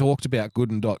talked about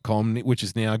gooden.com, which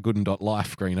is now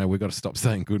gooden.life, Greeno. We've got to stop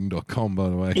saying gooden.com, by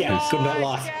the way. Yeah, 'cause good night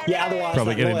life. Yeah, otherwise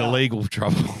probably that get into lawyer- legal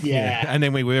trouble. Yeah. And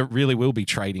then we really will be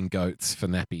trading goats for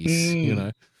nappies,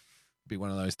 be one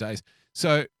of those days.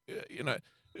 So,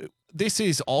 this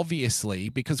is obviously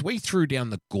because we threw down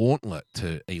the gauntlet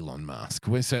to Elon Musk.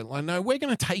 We said, like, no, we're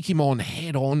going to take him on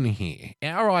head on here.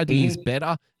 Our idea is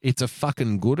better. It's a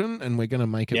fucking good one, and we're going to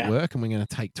make it work, and we're going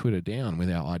to take Twitter down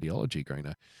with our ideology,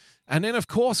 Greeno. And then, of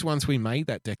course, once we made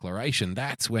that declaration,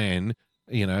 that's when,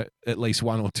 at least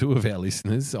one or two of our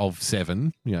listeners of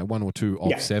 7, 1 or 2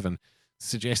 of 7,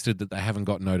 suggested that they haven't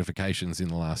got notifications in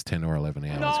the last 10 or 11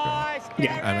 hours. Nice,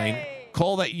 Greeno. I mean,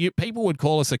 people would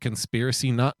call us a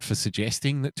conspiracy nut for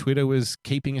suggesting that Twitter was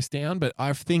keeping us down, but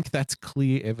I think that's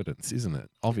clear evidence, isn't it?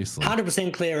 Obviously,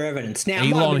 100% clear evidence. Now,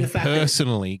 Elon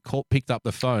personally picked up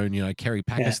the phone, Kerry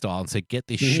Packer style, and said, "Get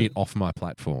this shit off my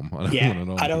platform."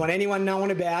 I don't want anyone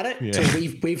knowing about it. Yeah. So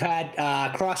we've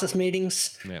had crisis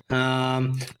meetings. Yep.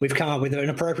 We've come up with an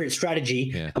appropriate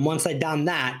strategy, and once they've done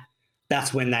that,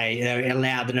 that's when they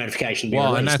allow the notification to be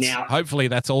released. And hopefully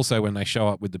that's also when they show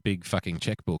up with the big fucking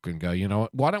checkbook and go, you know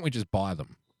what, why don't we just buy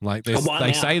them? Like they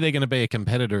say they're going to be a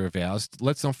competitor of ours.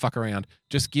 Let's not fuck around.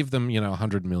 Just give them,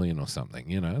 100 million or something,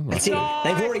 That's it.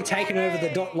 They've already taken over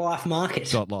the .life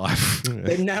market. .life.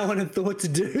 That no one had thought to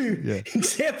do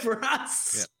except for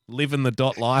us. Yeah. Live in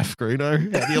the .life,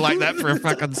 Greeno. How do you like that for a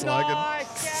fucking slogan?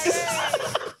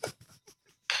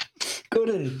 Good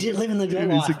and live in the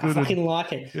life. I fucking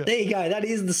like it. Yeah. There you go.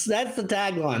 That's the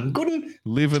tagline. Good and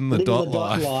live in the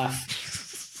life.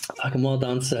 Fucking well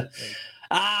done, sir.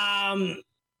 I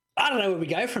don't know where we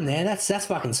go from there. That's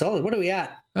fucking solid. What are we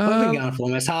at? What have we been going for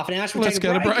almost half an hour? Should we let's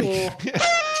take a break?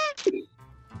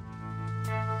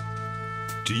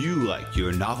 Do you like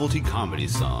your novelty comedy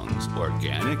songs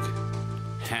organic?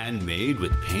 Handmade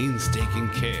with painstaking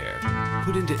care,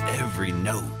 put into every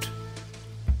note.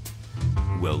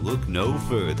 Well, look no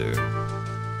further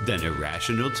than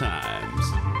Irrational Times.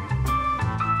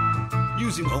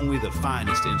 Using only the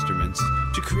finest instruments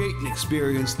to create an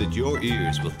experience that your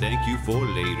ears will thank you for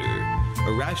later.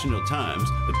 Irrational Times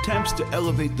attempts to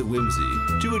elevate the whimsy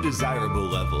to a desirable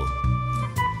level.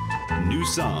 New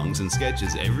songs and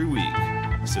sketches every week,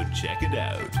 so check it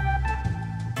out.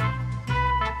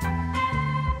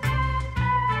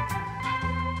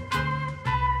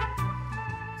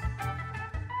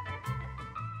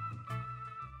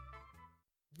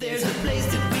 There's a place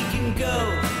that we can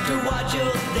go to watch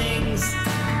old things.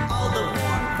 All the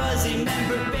warm, fuzzy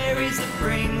member berries it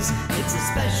brings. It's a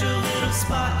special little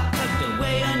spot tucked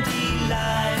away on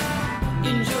D-Live.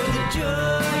 Enjoy the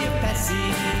joy of Pessy.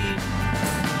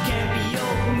 Campy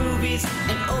old movies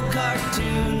and old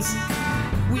cartoons.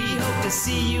 We hope to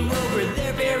see you over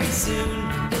there very soon.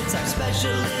 It's our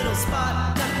special little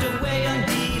spot tucked away on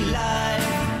D-Live.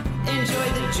 Enjoy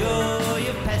the joy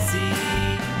of Pessy.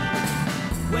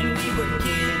 When we were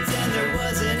kids and there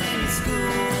wasn't any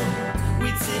school,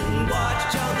 we'd sit and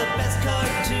watch all the best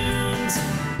cartoons,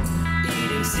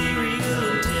 eating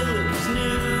cereal until it was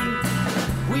noon.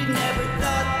 We never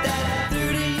thought that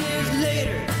 30 years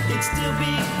later it'd still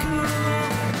be cool.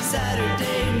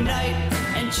 Saturday night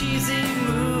and cheesy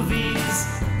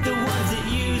movies, the ones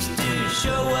that used to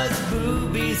show us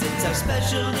boobies. It's our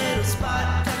special little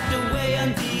spot tucked away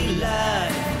on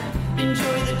D-Live.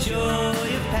 Enjoy the joy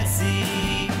of Pessy.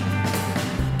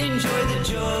 Enjoy the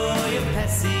joy of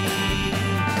Pessy.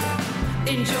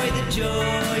 Enjoy the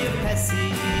joy of Pessy.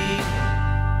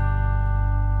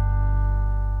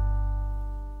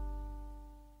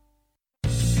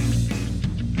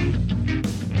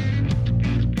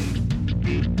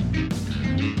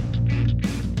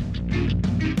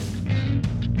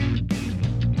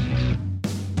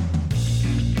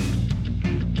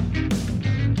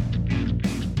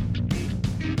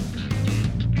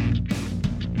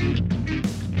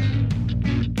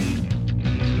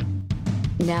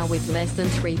 Now with less than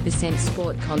 3%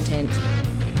 sport content.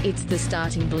 It's the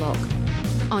starting block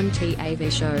on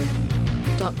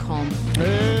TAVShow.com.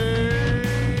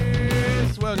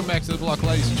 Yes, welcome back to the block,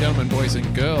 ladies and gentlemen, boys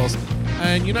and girls.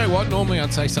 And you know what? Normally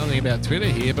I'd say something about Twitter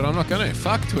here, but I'm not going to.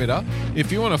 Fuck Twitter.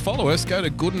 If you want to follow us, go to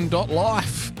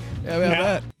gooden.life. How about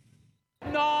that?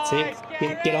 Nice.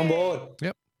 Get on board.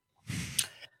 Yep.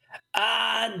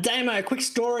 Damo, quick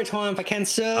story time if I can,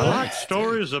 sir. I like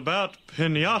stories about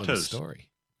pinatas. Story.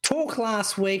 Talk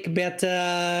last week about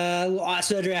eye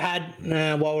surgery I had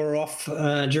while we were off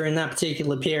during that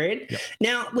particular period. Yep.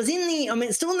 Now, it was in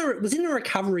the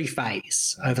recovery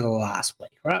phase over the last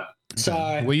week, right? Okay.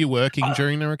 So, were you working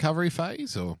during the recovery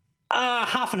phase, or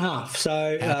half and half. So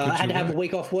I had to have a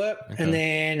week off work and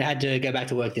then had to go back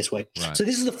to work this week. Right. So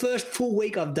this is the first full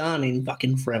week I've done in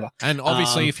fucking forever. And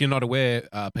obviously, if you're not aware,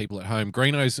 people at home,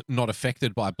 Greeno's not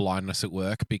affected by blindness at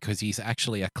work because he's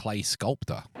actually a clay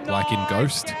sculptor, like in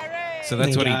Ghost. So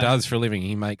that's what he Yeah. does for a living.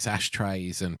 He makes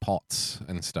ashtrays and pots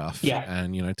and stuff. Yeah.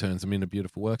 And, turns them into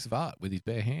beautiful works of art with his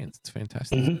bare hands. It's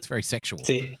fantastic. Mhm. It's very sexual. That's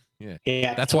it. Yeah.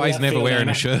 Yeah. That's It's all why he's about never feel, wearing a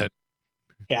mate. shirt.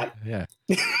 Yeah. Yeah.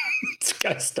 It's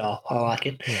ghost style. I like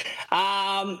it.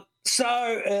 So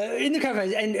in the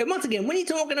COVID, and once again, when you're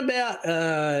talking about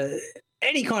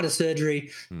any kind of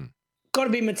surgery, got to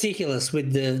be meticulous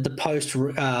with the post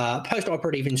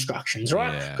operative instructions,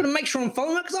 right? Yeah. Got to make sure I'm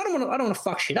following it because I don't want to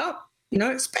fuck shit up.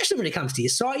 Especially when it comes to your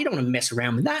site, you don't want to mess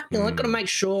around with that. Got to make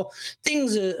sure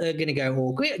things are going to go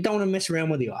all good. Don't want to mess around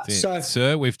with the eyes. That's it. So,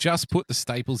 Sir, we've just put the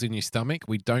staples in your stomach.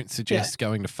 We don't suggest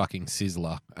going to fucking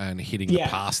Sizzler and hitting the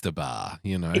pasta bar,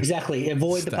 exactly.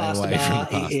 Avoid the Stay pasta away from bar.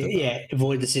 the pasta bar. Yeah,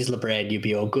 avoid the sizzler bread. You'll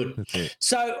be all good. That's it.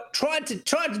 So tried to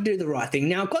do the right thing.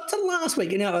 Now got to last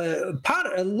week.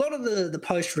 A lot of the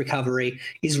post recovery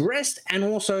is rest and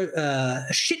also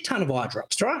a shit ton of eye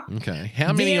drops. Right? Okay.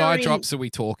 How many eye Very- drops are we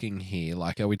talking here?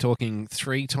 Like, are we talking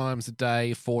 3 times a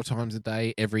day, 4 times a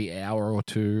day, every hour or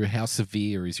two? How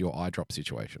severe is your eye drop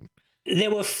situation?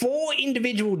 There were 4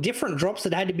 individual different drops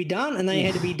that had to be done, and they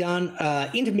had to be done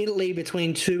intermittently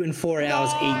between 2 and 4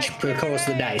 hours each per course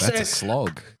of the day. That's a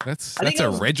slog. I That's think a I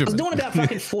was regimen. doing about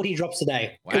fucking 40 drops a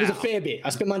day. It was a Wow. fair bit.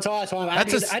 I spent my entire time. I had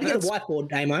to get a whiteboard,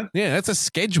 Damo. Yeah, that's a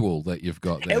schedule that you've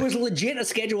got there. It was legit a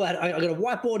schedule. I got a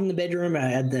whiteboard in the bedroom. I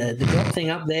had the drop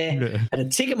thing up there. I had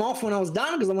to tick them off when I was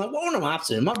done because I'm like, what am I up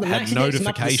to? I'm up the had Maxi Dex, I'm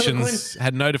up the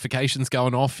silicone. notifications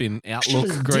going off in Shit Outlook,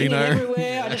 was dinging Greeno.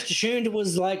 everywhere. I just assumed it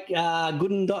was like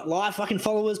Gooden.live fucking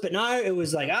followers, but no, it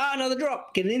was like, another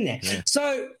drop, get it in there. Yeah.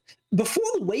 So before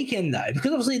the weekend though,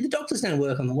 because obviously the doctors don't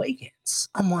work on the weekends,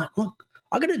 I'm like, look,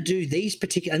 I got to do these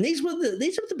particular, and these were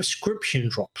the prescription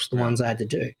drops, the ones I had to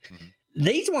do. Mm-hmm.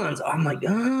 These ones, I'm like,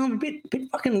 I'm a bit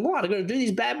fucking light. I got to do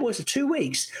these bad boys for 2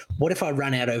 weeks. What if I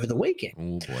run out over the weekend?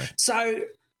 Oh boy. So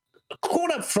I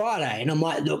caught up Friday and I'm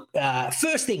like, look,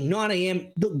 first thing, 9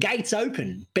 a.m., look, gates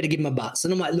open, better give them a bus.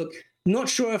 And I'm like, look, not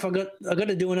sure if I got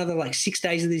to do another like 6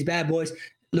 days of these bad boys,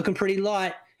 looking pretty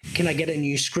light. Can I get a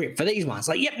new script for these ones?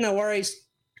 Like, yep, no worries.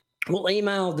 We'll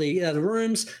email the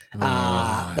rooms.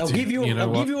 They'll give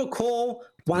you a call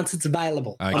once it's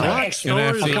available. Okay. I'm like, Right. excellent. Gonna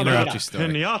have to I'll come interrupt later. your story.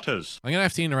 Pinatas. I'm going to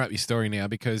have to interrupt your story now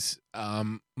because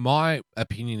my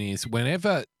opinion is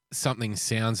whenever something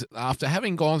sounds, after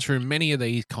having gone through many of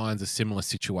these kinds of similar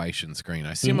situations,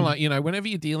 Greeno, similar, whenever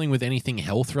you're dealing with anything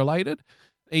health related,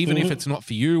 even if it's not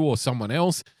for you or someone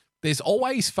else, there's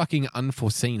always fucking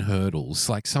unforeseen hurdles,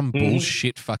 like some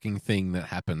bullshit fucking thing that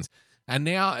happens. And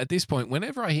now at this point,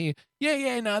 whenever I hear,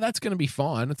 no, that's going to be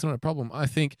fine, it's not a problem, I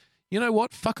think, you know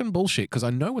what? Fucking bullshit, because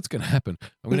I know what's going to happen.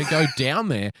 I'm going to go down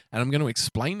there and I'm going to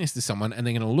explain this to someone and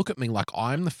they're going to look at me like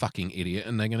I'm the fucking idiot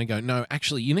and they're going to go, no,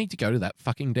 actually, you need to go to that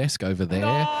fucking desk over there.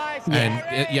 Nice, And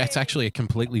Gary! it's actually a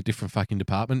completely different fucking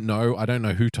department. No, I don't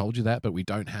know who told you that, but we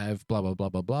don't have blah, blah, blah,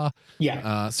 blah, blah.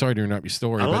 Yeah. Sorry to interrupt your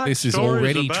story, I but like this is stories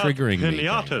already about triggering me.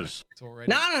 pinatas. It's already-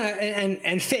 No,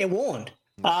 and fair warned.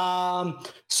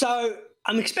 So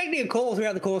I'm expecting a call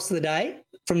throughout the course of the day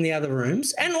from the other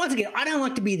rooms. And once again, I don't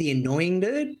like to be the annoying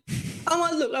dude. I'm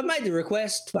like, look, I've made the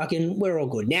request. Fucking, we're all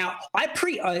good. Now,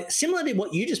 similar to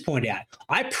what you just pointed out,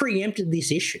 I preempted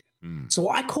this issue. So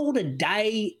I called a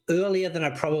day earlier than I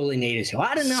probably needed to. I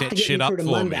had enough Set to get shit me up through to for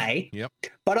Monday. me. Yep.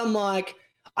 But I'm like,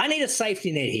 I need a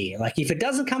safety net here. Like, if it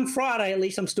doesn't come Friday, at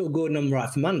least I'm still good and I'm right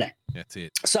for Monday. That's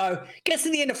it. So gets to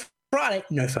the end of Friday,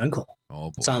 no phone call. Oh,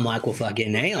 boy. So I'm like, well,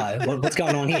 fucking hang on. What's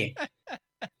going on here?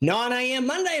 9 a.m.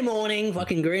 Monday morning,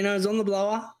 fucking Greeno's on the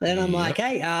blower. Then I'm like,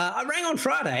 hey, I rang on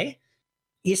Friday.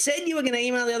 You said you were going to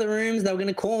email the other rooms. They were going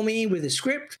to call me with a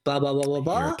script, blah, blah, blah, blah,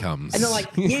 blah. Here it comes. And they're like,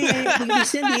 yeah, we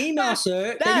sent the email,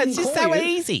 sir. They No, didn't it's just call so you.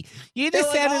 easy. You They're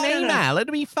just like, send "Oh, an no, no." email.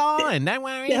 It'll be fine. Don't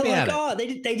worry They're about like,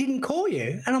 it. they didn't call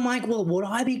you. And I'm like, well, would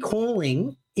I be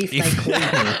calling if they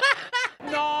called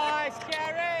me? Nice,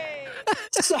 Gary!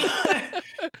 So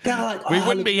they're like, We "Oh,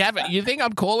 wouldn't look, be having. You think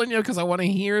I'm calling you because I want to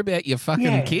hear about your fucking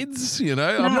Yeah. kids? I'm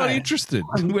not No. interested.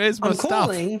 Where's my I'm stuff?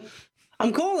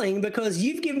 I'm calling because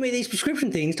you've given me these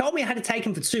prescription things, told me I had to take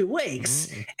them for 2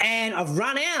 weeks, and I've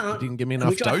run out. You didn't give me enough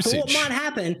which I thought dosage. might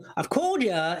happen. I've called you,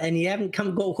 and you haven't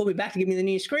call me back to give me the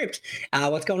new script.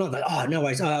 What's going on? Like, oh, no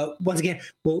worries. Once again,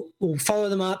 we'll follow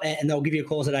them up, and they'll give you a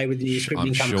call today with the new script. I'm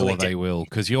and come sure collect they it. will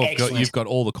because Excellent. you've got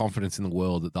all the confidence in the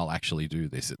world that they'll actually do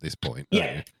this at this point. don't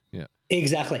Yeah. you? Yeah.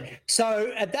 Exactly.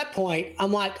 So at that point,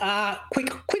 I'm like,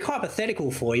 quick hypothetical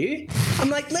for you.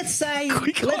 I'm like, let's say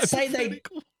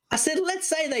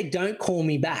they don't call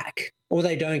me back, or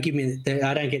they don't give me,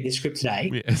 I don't get this script today.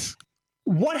 Yes.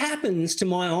 What happens to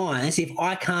my eyes if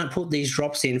I can't put these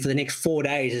drops in for the next 4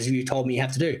 days, as you told me you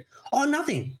have to do? Oh,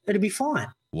 nothing. It'll be fine.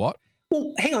 What?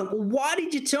 well, hang on. Why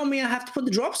did you tell me I have to put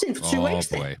the drops in for 2 weeks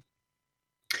then? Boy.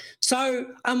 So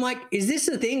I'm like, is this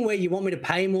the thing where you want me to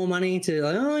pay more money to,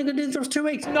 like, oh, I got to do the drops 2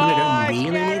 weeks? But I don't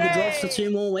really need the drops for 2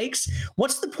 more weeks.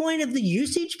 What's the point of the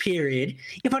usage period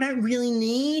if I don't really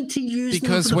need to use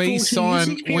Because them for the we full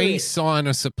usage period? sign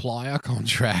a supplier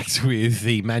contract with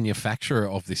the manufacturer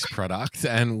of this product,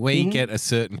 and we get a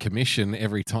certain commission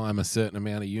every time a certain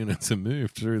amount of units are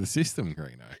moved through the system,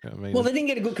 Greeno. I mean, Well, they didn't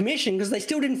get a good commission because they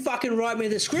still didn't fucking write me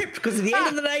the script because at the end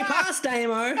of the day passed,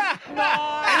 Damo. And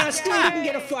I still didn't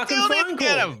get a fucking phone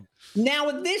call. Now,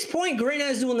 at this point,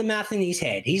 Greeno's doing the math in his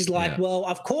head. He's like, well,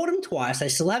 I've called him twice. They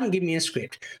still haven't given me a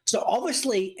script. So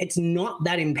obviously, it's not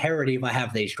that imperative I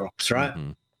have these drops, right?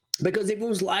 Because if it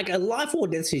was like a life or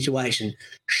death situation,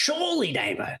 surely,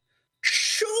 Damo,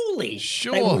 surely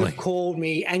they would have called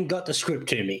me and got the script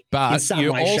to me. in But some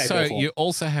you way, shape, or form. you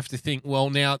also have to think, well,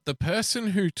 now the person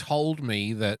who told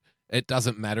me that it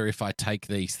doesn't matter if I take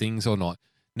these things or not.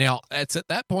 Now, it's at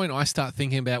that point I start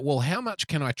thinking about, well, how much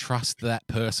can I trust that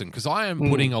person? Because I am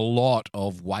putting a lot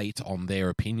of weight on their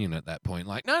opinion at that point.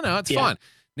 Like, no, it's fine.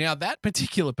 Now, that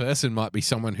particular person might be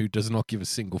someone who does not give a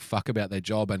single fuck about their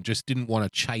job and just didn't want to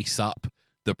chase up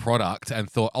the product and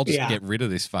thought, I'll just get rid of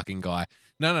this fucking guy.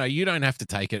 No, you don't have to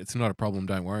take it. It's not a problem.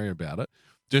 Don't worry about it.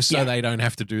 Just so they don't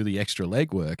have to do the extra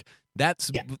legwork.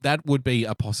 That would be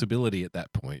a possibility at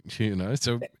that point, you know.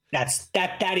 So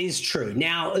that is true.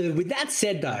 Now, with that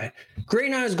said, though,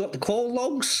 Greeno's got the call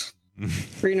logs.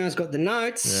 Greeno's got the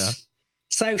notes. Yeah.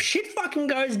 So if shit fucking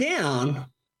goes down,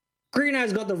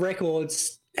 Greeno's got the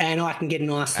records, and I can get a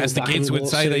nice. As the kids would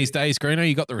say lawsuit. these days, Greeno,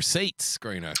 you got the receipts,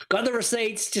 Greeno. Got the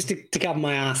receipts just to cover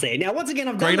my ass there. Now, once again,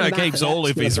 I've done the Greeno math keeps at all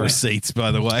that of his point. receipts,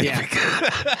 by the way. Yeah.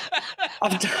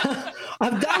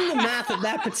 I've done the math at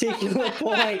that particular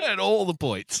point At all the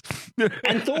points.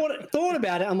 and thought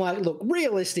about it. I'm like, look,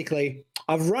 realistically,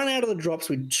 I've run out of the drops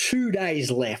with 2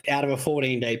 days left out of a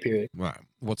 14-day period. Right.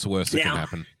 What's the worst that can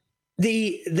happen?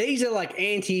 These are like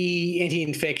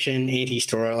anti-infection,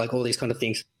 anti-steroid, like all these kind of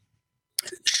things.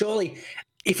 Surely,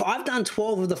 if I've done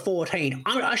 12 of the 14,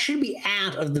 I should be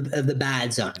out of the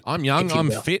bad zone. I'm young. if you I'm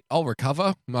will. fit. I'll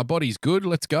recover. My body's good.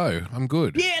 Let's go. I'm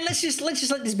good. Yeah, let's just let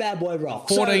this bad boy roll.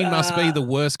 14 So, must be the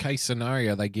worst case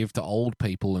scenario they give to old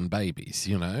people and babies,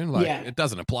 you know? Like, it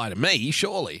doesn't apply to me,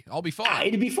 surely. I'll be fine.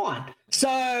 It'd be fine. So,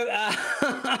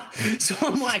 so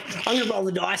I'm like, I'm gonna roll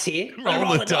the dice here.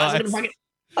 Roll the dice.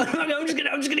 I'm just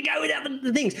gonna go without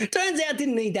the things. Turns out,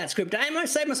 didn't need that script. I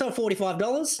saved myself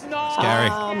 $45. Gary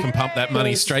can pump that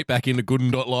money straight back into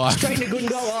Gooden.life. Straight to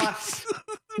Gooden.life.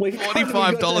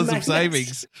 $45 of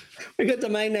savings. We got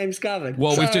domain names covered.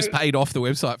 Well, So- we've just paid off the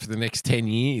website for the next 10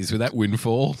 years with that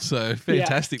windfall. So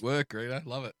fantastic work, Greeno.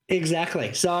 Love it.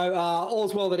 Exactly. So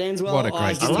all's well that ends well. What a great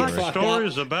I just story. get I like fucked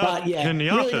stories up. about But yeah,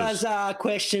 really pinatas. does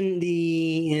question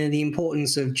the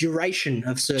importance of duration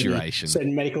of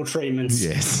certain medical treatments.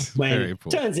 Yes, When very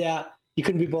important. turns out you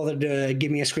couldn't be bothered to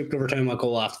give me a script or return my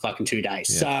call after fucking 2 days.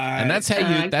 Yeah. So And that's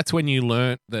how that's when you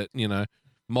learnt that, you know,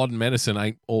 modern medicine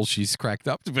ain't all she's cracked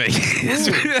up to be.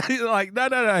 Like,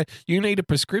 no. You need a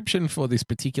prescription for this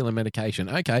particular medication.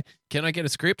 Okay. Can I get a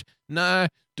script? No.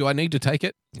 Do I need to take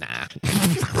it? Nah.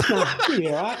 You'll be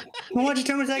all right. Well, why'd you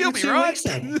tell me to take You'll it be 2 right. weeks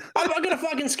then? I've got a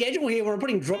fucking schedule here where I'm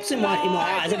putting drops in my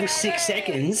eyes every 6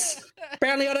 seconds.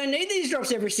 Apparently, I don't need these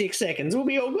drops every 6 seconds. We'll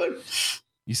be all good.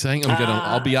 You saying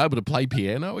I'll be able to play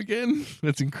piano again?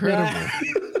 That's incredible.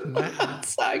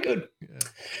 So good.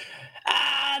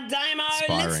 Damo,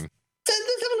 Inspiring.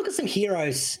 let's have a look at some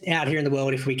heroes out here in the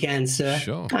world if we can, sir.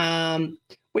 Sure.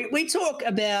 We talk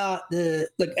about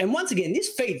and once again,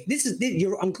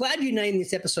 I'm glad you named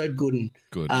this episode Gooden.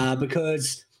 Good.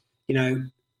 Because, you know,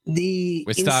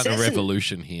 We're starting a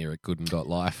revolution here at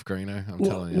Gooden.life, Greeno. I'm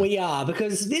telling you. We are,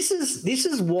 because this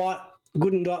is what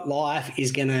Gooden.life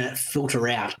is going to filter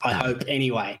out, I hope,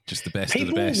 anyway. Just the best of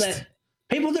the best.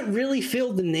 People that really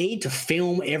feel the need to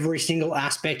film every single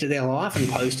aspect of their life and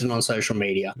post it on social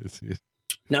media,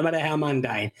 no matter how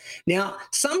mundane. Now,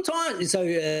 sometimes,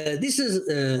 this is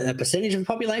a percentage of the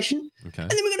population, Okay.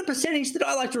 and then we've got a percentage that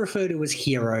I like to refer to as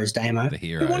heroes, Damo. The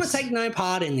heroes. Who want to take no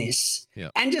part in this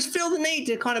and just feel the need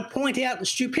to kind of point out the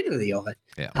stupidity of it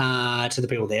to the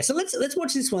people there. So let's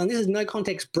watch this one. This is No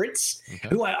Context Brits,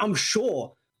 who I'm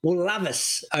sure will love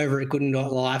us over at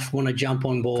Gooden.life, want to jump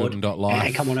on board Gooden.life.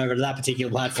 and come on over to that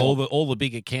particular platform. All the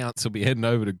big accounts will be heading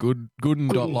over to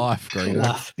Gooden.life,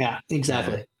 Greeno. Yeah,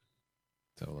 exactly.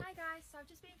 Hi guys, so I've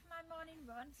just been for my morning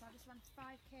run, so I just ran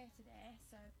 5k today.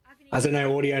 So I don't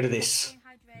know audio to this. Staying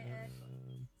hydrated. It's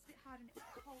a bit hard and it's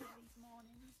cold these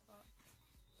mornings,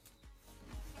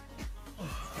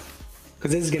 but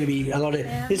because this is going to be a lot of.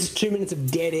 This is 2 minutes of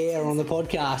dead air on the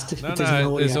podcast. No, There's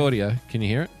no there's audio. Can you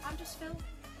hear it? I'm just filming.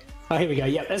 Oh, here we go.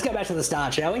 Yep, let's go back to the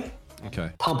start, shall we?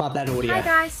 Okay. Pump up that audio. Hi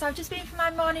guys, so I've just been for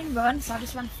my morning run, so I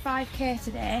just ran 5k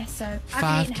today. So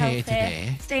I've been 5K healthy,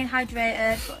 today. staying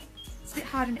hydrated, but it's a bit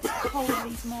hard and it's cold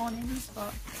these mornings.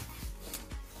 But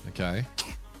Okay.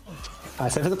 All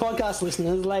right, so for the podcast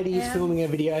listeners, the lady is filming a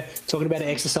video talking about her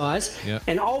exercise. Yep.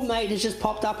 An old mate has just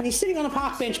popped up and he's sitting on a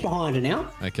park bench behind her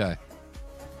now. Okay.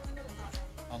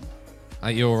 Are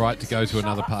you all right to go to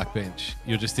another park bench?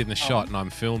 You're just in the shot and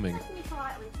I'm filming.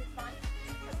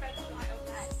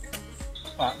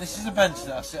 Right, this is a bench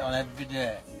that I sit on every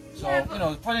day. So, you know,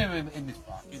 there's plenty of room in this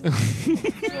park.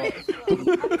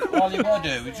 So, all you got to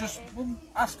do is just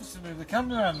ask us to move the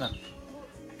camera around then.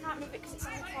 I can't move it because it's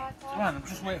on the tripod. Right, I'm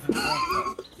just waiting for the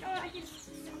phone.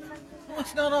 No,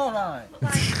 it's not alright.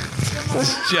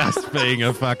 Just being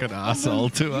a fucking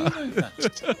arsehole to her.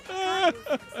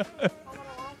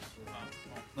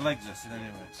 The legs are sitting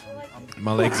anyway, so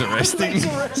My legs are resting. Legs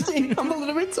are resting. I'm a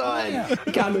little bit tired. Yeah.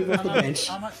 You can't move off the bench.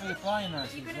 I'm actually applying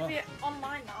that You're as going to well. be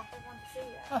online now if they want to see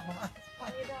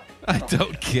you. I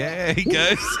don't care, he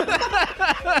goes.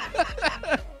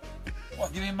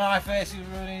 What, do you mean my face is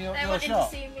ruining your They wanted to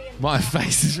shot? see me and My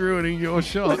face is ruining your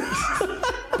shot.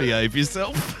 Behave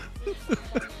yourself. Well,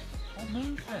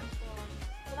 move then.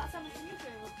 Well, that's how much you do.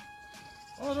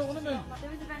 Oh, I don't want to move.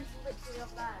 There is a bench literally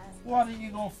up there. Why didn't you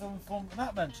go film from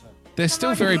that bench then? They're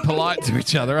still very polite to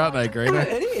each other, aren't they, Greener?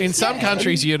 It is, In some yeah.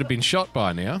 countries, you'd have been shot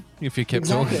by now if you kept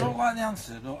Exactly. Don't talking. like the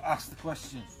answer, don't ask the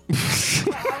question. Well,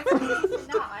 I was thinking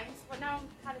nice, but now I'm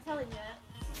kind of telling you.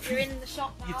 You're in the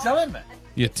shop now. You're telling me?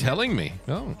 You're telling me?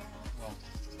 Oh. You're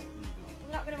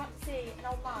not going to want to see an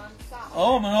old man sat.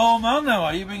 Oh, I'm an old man now.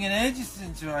 Are you bringing ages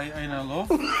into our love?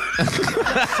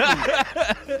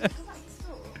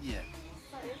 Yeah.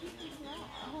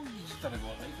 Oh, you just gotta go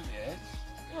and make the edge.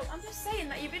 Look, I'm just saying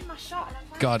that you've been my shot and I'm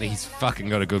trying God, to he's fucking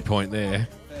got a good point there.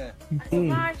 There. And it's a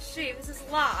live stream, this is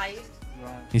live.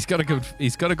 Right. He's got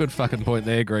a good fucking point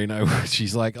there, Greeno.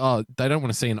 She's like, oh, they don't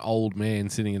want to see an old man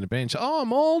sitting in a bench. Oh,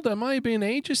 I'm old. I may have been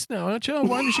ageist now. Aren't you?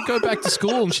 Why don't you go back to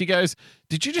school? And she goes,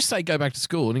 did you just say go back to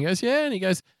school? And he goes, yeah. And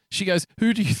she goes,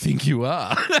 who do you think you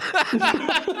are?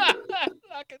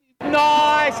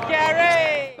 Nice,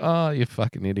 Gary! Oh, you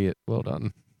fucking idiot. Well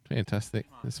done. Fantastic.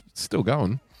 It's still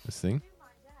going, this thing.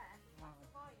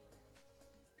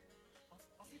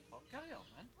 Carry on,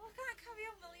 man. Well, I can't carry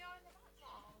on while you're in the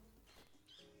background.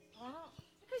 Why not?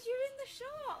 Because you're in the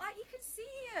shot, like you can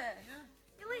see you.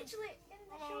 You're literally in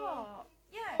the shot.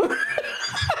 Yeah.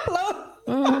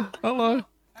 Oh, hello.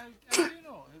 How do you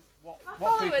know what My people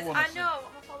followers, want I to see? know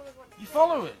what my followers want to Your see.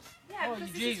 followers? Yeah, Oh, because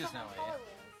you this is Jesus for now, my are you? followers.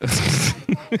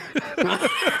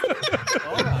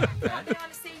 All right, They okay.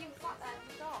 want to see you flat there in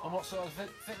the shot. And what sort of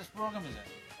fitness program is it?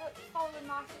 Look, following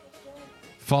my fitness journey.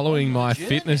 Following my Journey.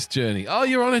 fitness journey. Oh,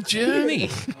 you're on a journey.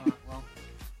 All right, well,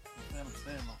 I'm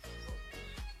staying off.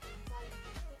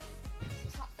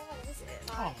 It's not fair, is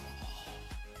it? Oh. Like,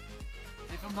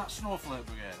 If I'm that snowflake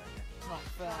brigade, it's not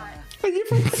fair. You're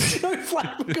from the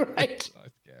Snowflake Brigade.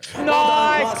 Nice,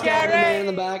 Last guy, the man Gary! in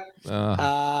the back.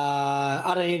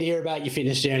 I don't need to hear about your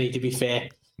fitness journey, to be fair.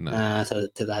 No.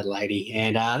 To that lady.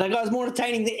 And that guy's more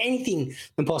entertaining than anything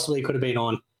than possibly could have been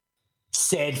on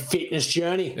said fitness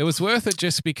journey. It was worth it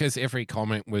just because every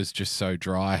comment was just so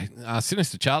dry.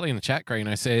 Sinister Charlie in the chat,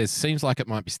 Greeno, says, seems like it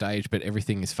might be staged, but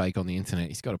everything is fake on the internet.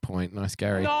 He's got a point. Nice,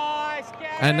 Gary. Nice, Gary!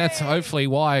 And that's hopefully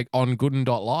why on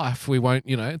Gooden.life we won't,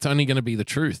 it's only going to be the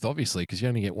truth, obviously, because you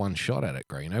only get one shot at it,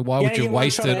 Greeno. Why You would only you get one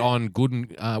waste shot it at it. on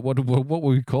Gooden? What were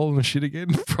we calling the shit again?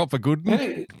 Proper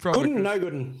Gooden? Gooden, no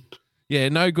Gooden. Yeah,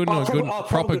 no Gooden or good, proper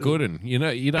proper Gooden. You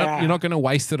don't. You're not going to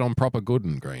waste it on proper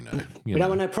Gooden, Greeno. We don't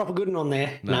want no proper Gooden on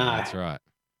there. No, that's right.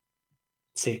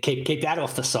 So keep that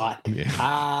off the site. Yeah.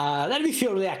 That'll be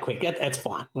filtered out quick. That's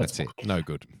fine. That's it. No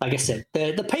good. Like I said,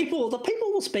 the people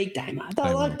will speak, Damo.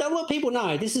 They'll let people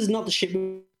know this is not the shit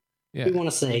we want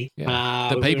to see. Yeah.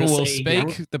 The we people wanna will see,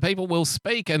 speak. The people will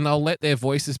speak, and they'll let their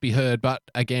voices be heard. But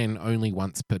again, only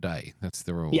once per day. That's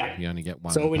the rule. Yeah. You only get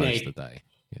one That's all we post need. a day.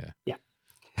 Yeah. Yeah.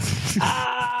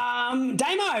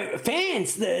 Damo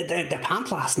fans, the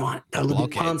pump last night. They were a little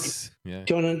bit pumped. Blockheads. Yeah.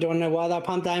 Do you want to know why they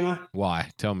pumped, Damo? Why?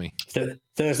 Tell me.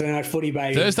 Thursday night footy,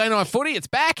 baby. Thursday night footy. It's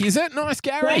back, is it? Nice,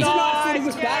 Gary. Thursday night footy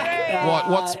was back.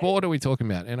 What sport are we talking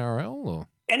about? NRL or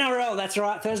NRL, that's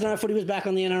right. Thursday night footy was back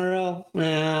on the NRL.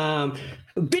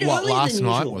 A bit what? earlier Last than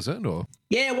night usual. was it? Or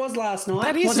Yeah, it was last night.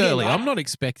 that is Once again, early. mate. I'm not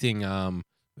expecting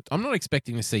I'm not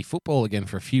expecting to see football again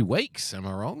for a few weeks. Am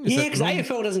I wrong? Is Yeah, that because wrong?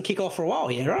 AFL doesn't kick off for a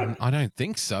while yet, right? I don't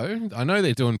think so. I know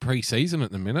they're doing pre-season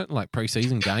at the minute, like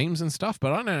pre-season games and stuff,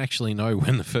 but I don't actually know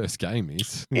when the first game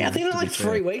is. Yeah, I think they're to like be fair.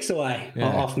 3 weeks away Yeah.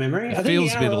 off memory. I It think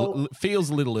feels the a NRL bit, feels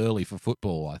a little early for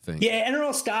football, I think. Yeah,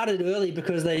 NRL started early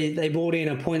because they brought in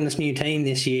a pointless new team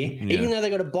this year. Yeah. Even though they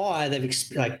got a bye, they've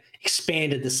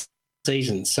expanded the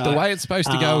season. So The way it's supposed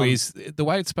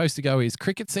to go is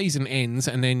cricket season ends,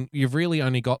 and then you've really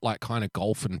only got like kind of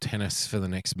golf and tennis for the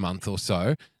next month or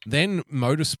so. Then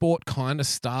motorsport kind of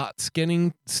starts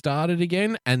getting started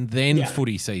again, and then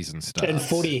footy season starts. and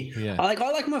footy. Yeah. I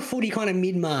like my footy kind of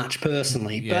mid-March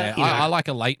personally. Yeah, but, you know, I like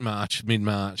a late March,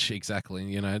 mid-March, exactly.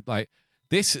 You know, like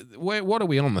this. What are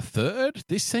we on the 3rd?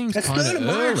 This seems That's kind 3rd of of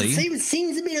March. early. It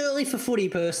seems a bit early for footy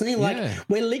personally. Like Yeah.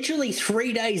 we're literally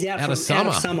 3 days out Out from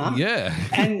of summer. Yeah.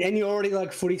 and you're already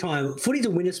like footy time. Footy's a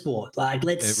winter sport. Like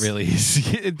It really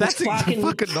is. That's fucking-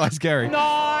 fucking nice, Gary.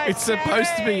 Nice,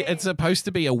 It's supposed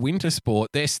to be a winter sport.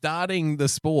 They're starting the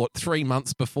sport 3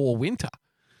 months before winter.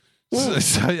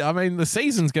 So I mean, the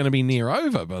season's going to be near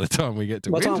over by the time we get to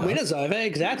What winter. time winter's over?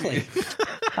 Exactly.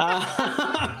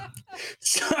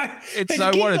 So It's it so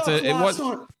what? kicked It's off last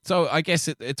what? night. So I guess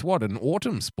it's what, an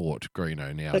autumn sport,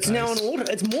 Greeno, now. It's now an autumn.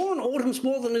 It's more an autumn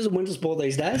sport than it is a winter sport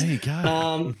these days. There you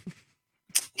go.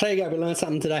 There you go. We learned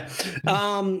something today.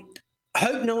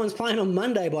 Hope no one's playing on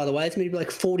Monday. By the way, it's going to be like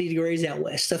 40 degrees out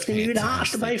west. So it's going to be a bit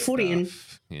harsh to play footy, and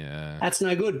Yeah. that's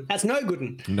no good. That's no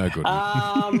good. No good.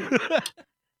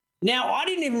 Now I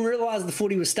didn't even realise the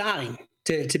footy was starting.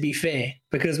 To be fair,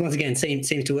 because once again, seems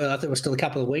too early. I thought it was still a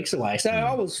couple of weeks away. So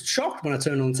I was shocked when I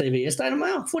turned on TV yesterday. And I'm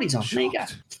like, oh, footy's on. There you go.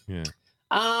 Yeah.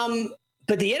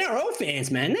 But the NRL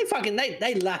fans, man,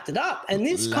 they lapped it up, and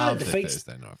this kind Love of the defeats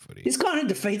Thursday night footy. this kind of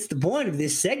defeats the point of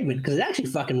this segment because it actually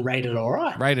fucking rated all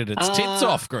right. Rated its tits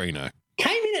off, Greeno.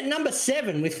 Came in at number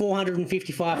 7 with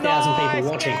 455,000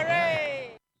 people watching.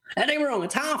 And don't get me wrong,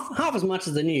 it's half as much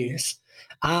as the news.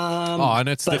 And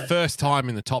it's the but- first time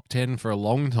in the top 10 for a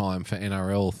long time for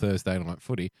NRL Thursday night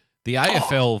footy. The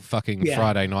AFL fucking yeah.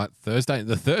 Friday night,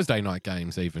 the Thursday night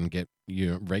games even get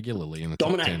you regularly in the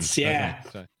Dominates, top 10. yeah.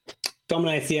 So,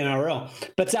 Dominates the NRL.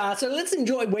 But so let's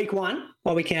enjoy week 1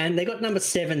 while we can. They got number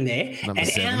 7 there. Number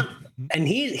 7. And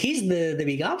here's the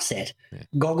big upset.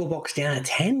 Gogglebox down at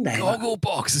 10, Dave.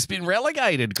 Gogglebox has been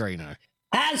relegated, Greeno.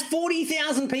 Has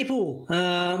 40,000 people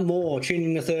more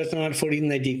tuning in to Thursday night footy than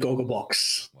they did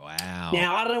Gogglebox. Wow.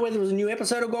 Now, I don't know whether it was a new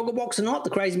episode of Gogglebox or not, the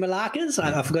Crazy Malarkers.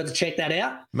 I forgot to check that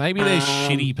out. Maybe there's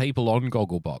shitty people on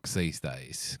Gogglebox these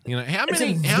days. You know, how It's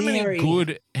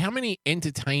a many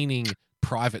entertaining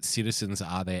private citizens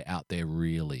are there out there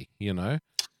really, you know?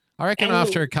 I reckon And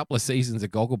after a couple of seasons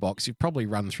of Gogglebox, you'd probably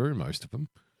run through most of them.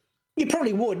 You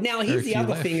probably would. Now, here's Very the few other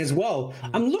left. thing as well.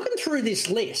 I'm looking through this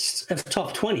list of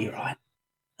top 20, right?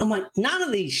 I'm like, none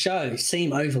of these shows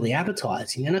seem overly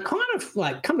appetizing. And I kind of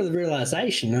like come to the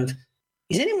realization of,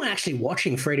 is anyone actually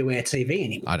watching free-to-air TV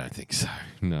anymore? I don't think so.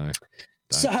 No.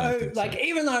 So,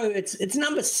 even though it's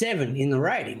number 7 in the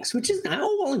ratings, which is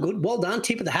all well and good, well done,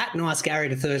 tip of the hat, nice Gary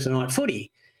to Thursday night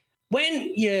footy.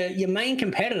 When your main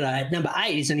competitor at number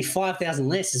 8 is only 5,000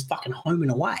 less, is fucking home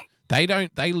and away.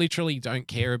 They literally don't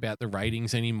care about the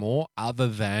ratings anymore, other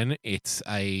than it's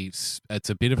a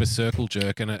bit of a circle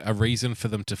jerk and a reason for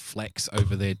them to flex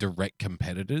over their direct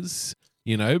competitors,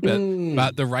 you know,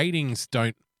 but the ratings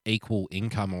don't equal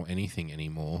income or anything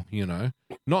anymore, you know,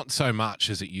 not so much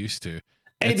as it used to.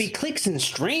 And it'd be clicks and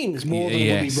streams more than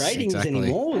it would be ratings exactly.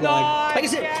 anymore. Like I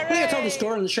said, I think I told the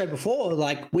story on the show before.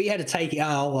 Like we had to take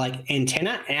our like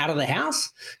antenna out of the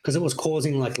house because it was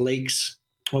causing like leaks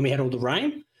when we had all the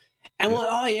rain. And we're like,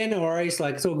 oh yeah, no worries.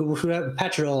 Like it's all good. We'll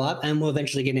patch it all up, and we'll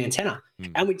eventually get an antenna.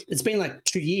 And it's been like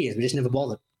 2 years. We just never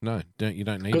bothered. No, you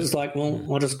don't need Because it. it's like, well,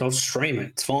 I'll stream it.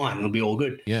 It's fine. It'll be all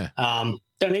good. Yeah.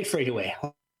 Don't need free to wear.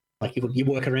 Like you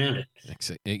work around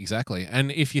it. Exactly.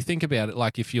 And if you think about it,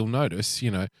 like if you'll notice, you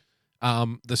know,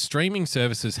 the streaming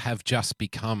services have just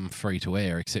become free to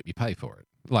air, except you pay for it.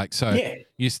 Like, so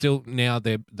you still, now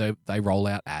they roll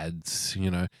out ads,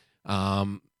 you know,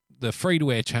 the free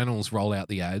to air channels roll out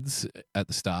the ads at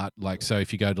the start. Like, so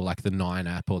if you go to like the 9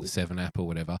 app or the 7 app or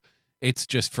whatever, it's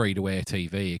just free to air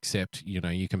TV, except, you know,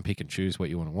 you can pick and choose what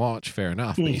you want to watch. Fair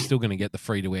enough. But you're still going to get the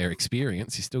free to air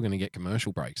experience. You're still going to get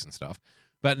commercial breaks and stuff.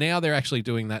 But now they're actually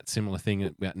doing that similar thing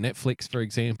about Netflix, for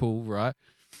example, right?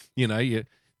 You know,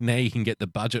 now you can get the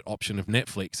budget option of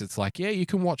Netflix. It's like, yeah, you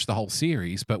can watch the whole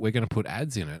series, but we're going to put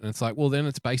ads in it. And it's like, well, then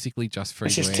it's basically just free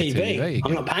It's to just air TV. TV.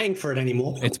 I'm not paying for it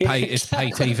anymore. It's pay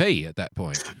TV at that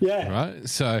point. Yeah. Right.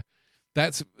 So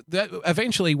that.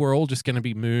 Eventually, we're all just going to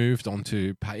be moved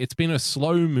onto pay. It's been a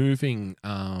slow-moving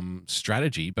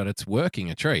strategy, but it's working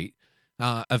a treat.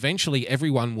 Eventually,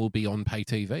 everyone will be on pay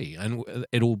TV, and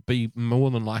it'll be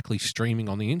more than likely streaming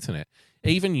on the internet.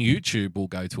 Even YouTube will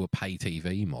go to a pay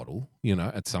TV model,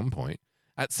 at some point.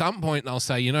 At some point, they'll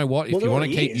say, you know what, if you want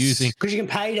to keep using, because you can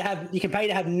pay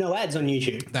to have no ads on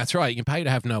YouTube. That's right, you can pay to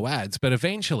have no ads, but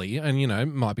eventually, and it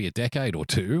might be a decade or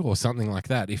two or something like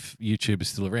that, if YouTube is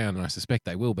still around, and I suspect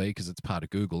they will be because it's part of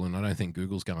Google, and I don't think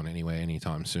Google's going anywhere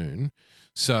anytime soon.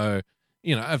 So,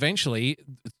 eventually,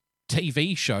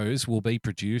 TV shows will be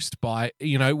produced by,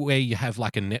 where you have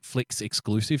like a Netflix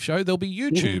exclusive show, there'll be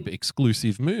YouTube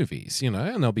exclusive movies, and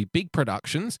there'll be big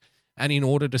productions. And in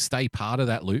order to stay part of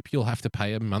that loop, you'll have to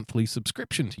pay a monthly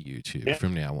subscription to YouTube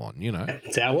from now on,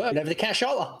 That's how it works. Over the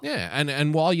cashola. Yeah,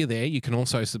 and while you're there, you can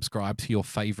also subscribe to your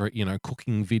favorite,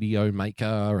 cooking video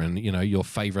maker and, your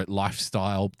favorite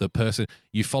lifestyle, the person.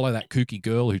 You follow that kooky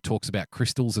girl who talks about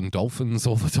crystals and dolphins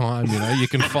all the time, you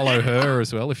can follow her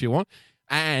as well if you want.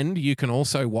 And you can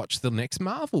also watch the next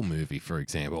Marvel movie, for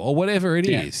example, or whatever it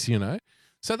is,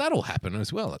 So that'll happen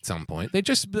as well at some point.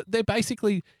 They're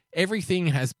basically, everything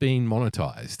has been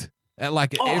monetized.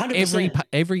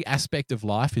 Every aspect of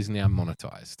life is now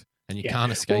monetized, and you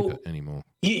can't escape it anymore.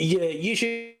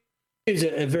 YouTube is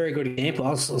a very good example.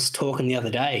 I was talking the other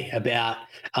day about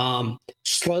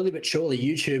slowly but surely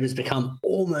YouTube has become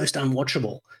almost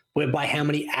unwatchable, whereby how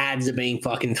many ads are being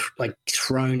fucking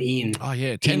thrown in. Oh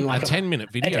yeah, a 10-minute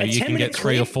video, you can get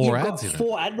 3 or 4 ads in it.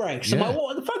 4 ad breaks. I'm like,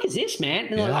 what the fuck is this, man?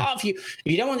 And if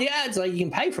you don't want the ads, you can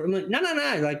pay for it. I'm like, no,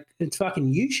 it's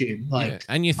fucking YouTube.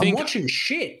 And you think I'm watching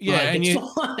shit.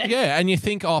 And you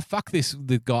think, oh fuck this,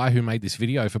 the guy who made this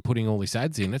video for putting all these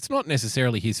ads in. It's not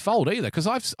necessarily his fault either, because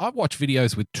I've watched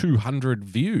videos with 200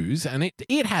 views, and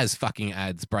it has fucking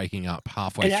ads breaking up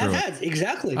halfway through. It has ads,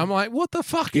 exactly. I'm like, what the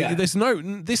fuck? Yeah.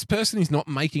 This person is not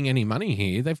making any money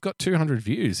here. They've got 200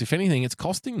 views. If anything, it's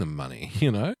costing them money,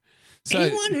 So,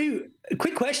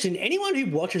 quick question, anyone who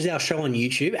watches our show on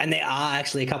YouTube, and there are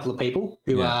actually a couple of people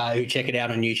who check it out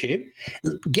on YouTube,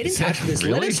 get in touch with us.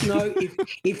 Really? Let us know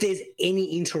if there's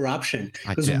any interruption,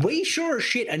 because we sure as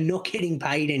shit are not getting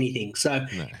paid anything. So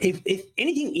if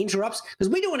anything interrupts, because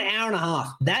we do an hour and a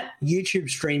half, that YouTube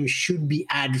stream should be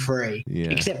ad free,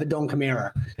 except for Don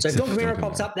Camara. So if Don Camara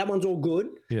pops up, that one's all good.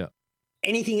 Yeah.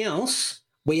 Anything else,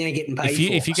 we ain't getting paid for.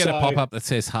 If you get a pop-up that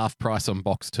says half price on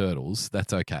box turtles,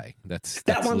 that's okay. That's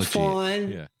that one's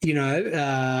legit.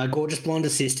 Fine. Gorgeous blonde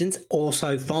assistants,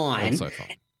 also fine.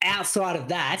 Outside of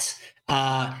that,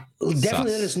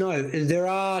 definitely let us know. There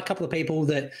are a couple of people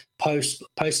that post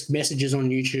messages on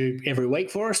YouTube every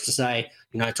week for us to say,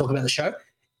 talk about the show.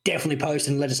 Definitely post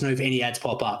and let us know if any ads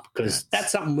pop up, because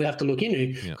that's something we have to look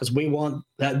into, because we want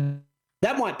that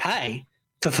might pay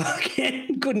for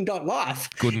fucking Good.Life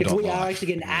if we are actually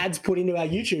getting ads put into our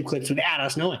YouTube clips without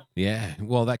us knowing. Yeah,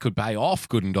 well, that could pay off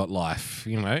Good.Life.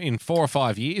 In 4 or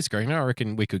 5 years, Green, I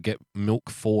reckon we could get milk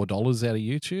 $4 out of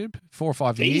YouTube. 4 or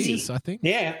 5 years, I think.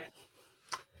 Yeah.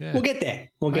 We'll get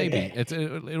there. Maybe.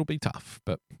 It'll be tough,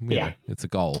 but it's a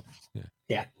goal.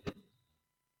 Yeah.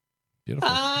 Beautiful.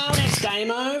 Next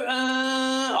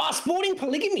demo. Sporting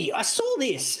polygamy. I saw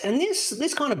this, and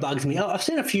this kind of bugs me. I've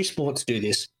seen a few sports do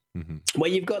this. Mm-hmm. Where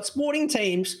you've got sporting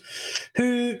teams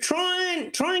who try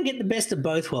and get the best of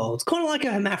both worlds, kind of like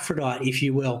a hermaphrodite, if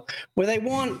you will, where they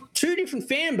want 2 different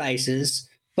fan bases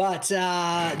but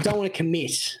don't want to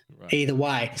commit either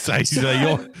way. So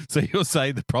you're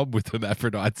saying the problem with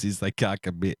hermaphrodites is they can't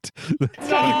commit to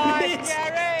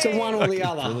one or the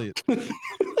other. Brilliant.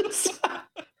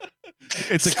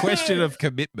 It's a question of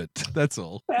commitment. That's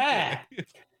all.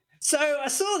 So I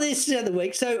saw this the other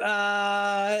week. So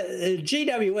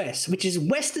GWS, which is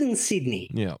Western Sydney.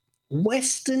 Yeah.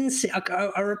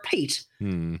 I repeat,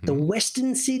 the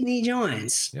Western Sydney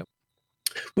Giants. Yep.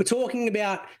 We're talking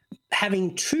about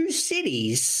having 2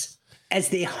 cities as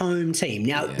their home team.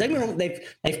 Now, don't get me wrong,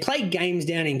 they've played games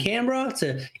down in Canberra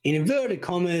to, in inverted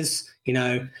commas,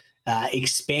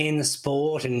 expand the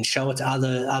sport and show it to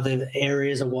other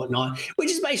areas or whatnot, which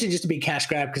is basically just a big cash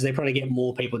grab because they probably get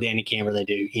more people down in Canberra than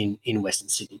they do in Western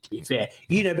Sydney, to be fair.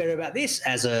 You know better about this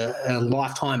as a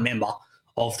lifetime member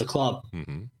of the club.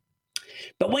 Mm-hmm.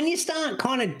 But when you start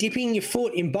kind of dipping your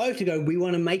foot in both to go, we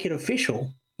want to make it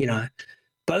official,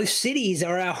 both cities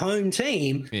are our home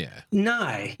team. Yeah.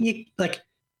 No,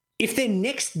 if they're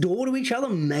next door to each other,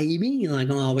 maybe you're like,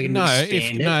 oh, we can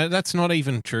expand it. No, that's not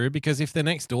even true, because if they're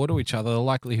next door to each other, the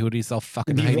likelihood is they'll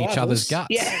fucking hate each other's guts.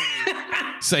 Yeah.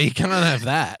 So you can't have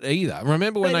that either.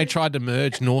 Remember when they tried to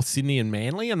merge North Sydney and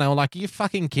Manly, and they were like, "Are you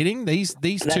fucking kidding? These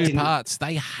two parts,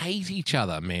 they hate each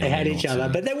other, man. They hate each other,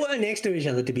 but they weren't next to each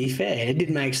other. To be fair, it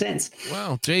didn't make sense.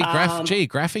 Well,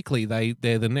 geographically, they're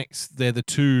the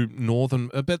two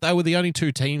northern, but they were the only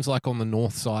two teams like on the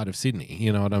north side of Sydney.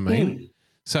 You know what I mean?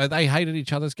 So they hated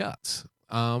each other's guts.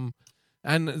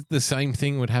 And the same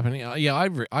thing would happen. Yeah,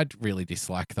 I'd really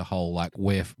dislike the whole like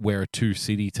we're a two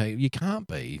city team. You can't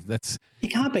be. You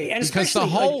can't be, and because the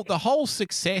whole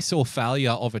success or failure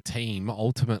of a team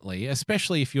ultimately,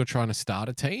 especially if you're trying to start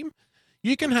a team,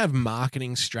 you can have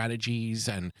marketing strategies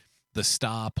and the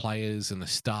star players and the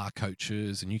star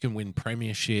coaches, and you can win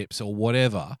premierships or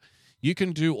whatever. You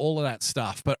can do all of that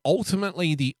stuff, but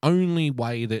ultimately the only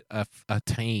way that a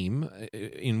team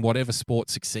in whatever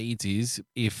sport succeeds is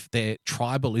if their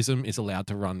tribalism is allowed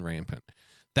to run rampant.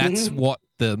 That's what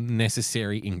the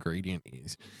necessary ingredient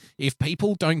is. If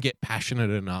people don't get passionate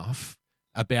enough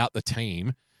about the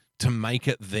team to make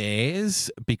it theirs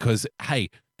because,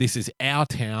 hey, this is our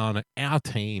town, our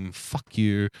team, fuck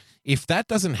you. If that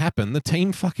doesn't happen, the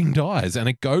team fucking dies and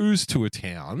it goes to a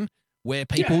town where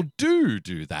people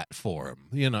do that for them,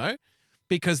 you know,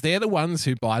 because they're the ones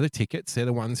who buy the tickets. They're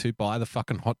the ones who buy the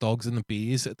fucking hot dogs and the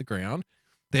beers at the ground.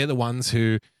 They're the ones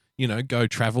who, you know, go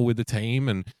travel with the team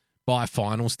and buy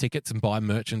finals tickets and buy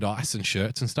merchandise and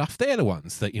shirts and stuff. They're the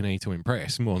ones that you need to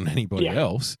impress more than anybody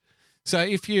else. So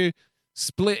if you're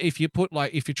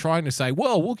trying to say,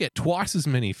 well, we'll get twice as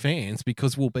many fans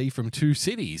because we'll be from two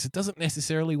cities, it doesn't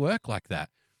necessarily work like that,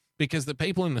 because the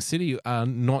people in the city are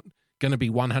not going to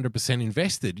be 100%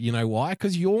 invested. You know why?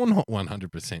 Because you're not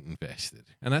 100% invested,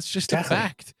 and that's just a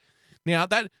fact. Now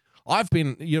that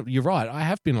you're right, I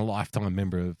have been a lifetime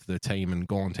member of the team and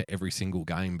gone to every single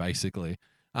game basically.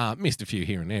 Missed a few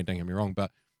here and there, don't get me wrong,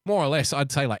 but more or less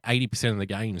I'd say like 80% of the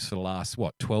games for the last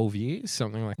 12 years,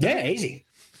 something like that. Yeah, easy.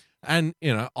 And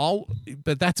you know,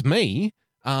 but that's me.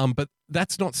 But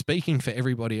that's not speaking for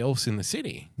everybody else in the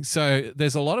city. So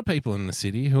there's a lot of people in the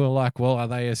city who are like, well, are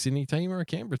they a Sydney team or a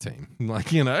Canberra team?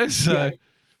 Like, you know, so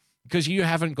because you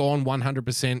haven't gone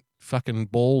 100% fucking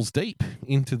balls deep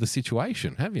into the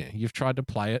situation, have you? You've tried to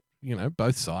play it, you know,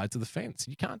 both sides of the fence.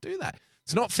 You can't do that.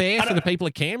 It's not fair for the people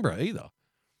of Canberra either.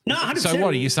 No, 100%. So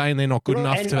what are you saying? They're not good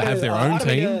enough to have their own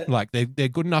team? Like they're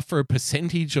good enough for a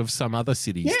percentage of some other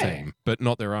city's team, but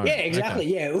not their own. Yeah, exactly.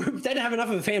 Okay. Yeah, if they don't have enough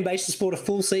of a fan base to support a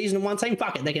full season in one team,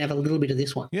 fuck it, they can have a little bit of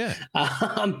this one. Yeah,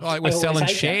 like we're selling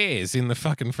shares in the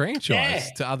fucking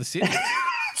franchise to other cities.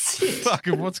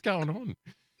 Fucking what's going on?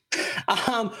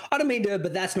 I don't mean to,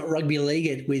 but that's not rugby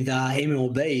league with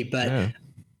MLB. But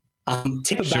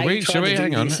Tampa Bay. Should we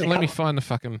hang on? Let me find the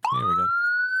fucking. Here we go.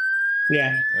 Yeah.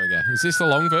 There we go. Is this the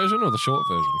long version or the short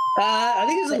version? I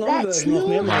think it's a long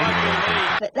version.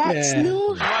 But that's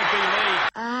no.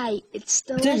 Aye, it's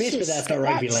delicious. I do miss, but that's not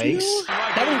rugby leagues.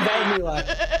 That would involve me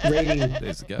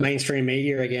like reading mainstream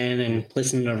media again and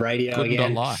listening to radio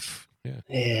again. Life.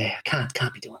 Yeah,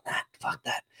 can't be doing that. Fuck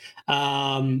that.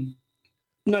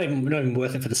 Not even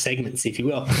worth it for the segments, if you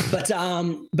will. But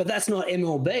that's not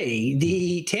MLB.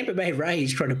 The Tampa Bay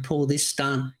Rays tried to pull this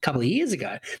stunt a couple of years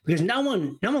ago because no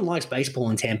one likes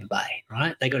baseball in Tampa Bay,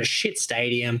 right? They got a shit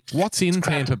stadium. What's in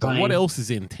Tampa Bay? What else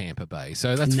is in Tampa Bay?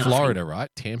 So that's nothing. Florida,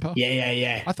 right? Tampa?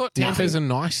 Yeah. I thought Tampa's a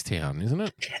nice town, isn't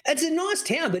it? It's a nice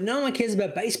town, but no one cares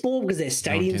about baseball because their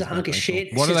stadium's a hunk of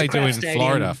shit. What do they do in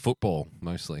Florida? Football,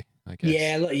 mostly. I guess.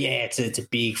 Yeah, it's a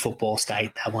big football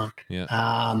state, that one. Yeah.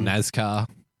 NASCAR.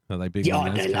 Are they big? Yeah,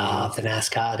 they love the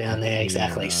NASCAR down there,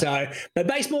 exactly. Yeah, right. So, but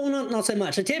baseball, not so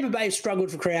much. So Tampa Bay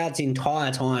struggled for crowds the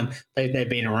entire time they've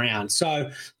been around.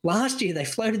 So last year they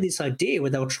floated this idea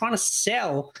where they were trying to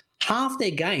sell half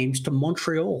their games to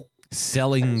Montreal.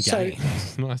 Selling games.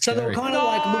 So they were kind of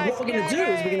like, well, what we're going to do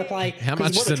is we're going to play. How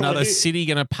much is another city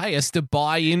going to pay us to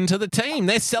buy into the team?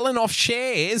 They're selling off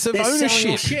shares of ownership.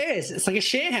 Selling off shares. It's like a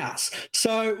share house.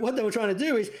 So what they were trying to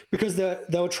do is because they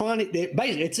were trying to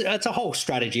basically it's a whole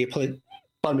strategy,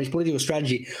 political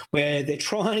strategy where they're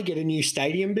trying to get a new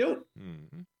stadium built.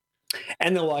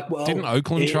 And they're like, well, didn't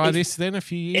Oakland try this then a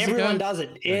few years ago? Everyone does it.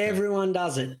 Okay. Everyone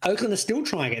does it. Oakland is still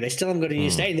trying it. They still haven't got a new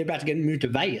stadium. They're about to get moved to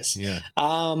Vegas. Yeah.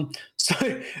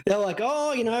 So they're like,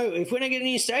 oh, you know, if we don't get a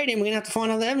new stadium, we're gonna have to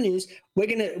find other avenues. We're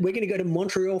gonna go to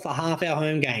Montreal for half our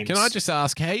home games. Can I just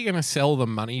ask, how are you gonna sell the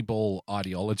Moneyball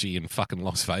ideology in fucking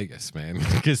Las Vegas, man?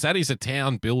 Because that is a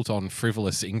town built on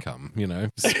frivolous income, you know,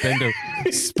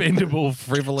 spendable,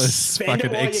 frivolous,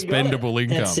 fucking expendable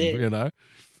income, you know.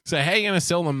 So how are you going to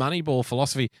sell the Moneyball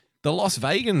philosophy? The Las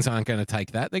Vegans aren't going to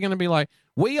take that. They're going to be like,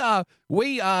 we are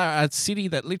a city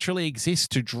that literally exists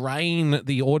to drain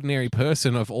the ordinary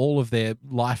person of all of their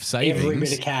life savings. Every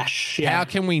bit of cash. Yeah. How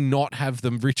can we not have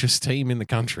the richest team in the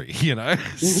country? You know,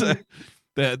 so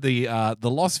the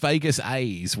Las Vegas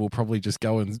A's will probably just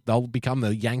go and they'll become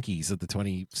the Yankees of the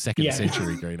 22nd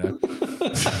century,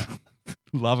 Greeno.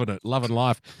 Loving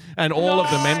life. And all of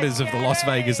the members of the Las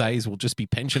Vegas A's will just be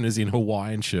pensioners in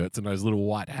Hawaiian shirts and those little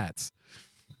white hats.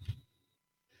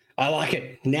 I like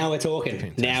it. Now we're talking.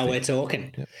 Fantastic. Now we're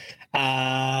talking. Yep.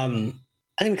 I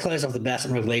think we closed off the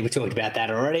Bassett Rugby League. We talked about that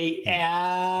already.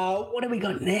 What have we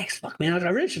got next? Fuck, man. I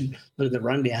really should look at the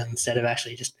rundown instead of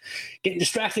actually just getting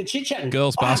distracted chit-chatting.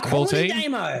 Girls basketball team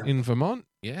Damo. in Vermont.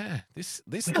 Yeah. This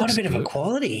we got a bit of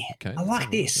equality. Okay, I like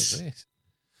this.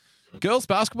 Girls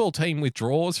basketball team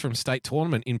withdraws from state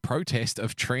tournament in protest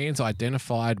of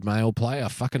trans-identified male player.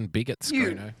 Fucking bigots,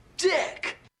 Greeno.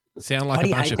 Dick. Sound like a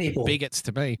bunch of bigots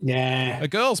to me. Yeah. A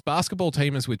girls basketball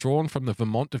team has withdrawn from the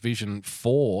Vermont Division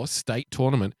 4 state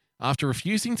tournament after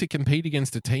refusing to compete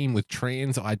against a team with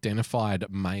trans-identified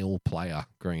male player,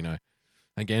 Greeno.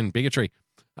 Again, bigotry.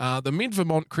 The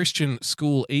Mid-Vermont Christian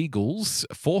School Eagles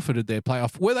forfeited their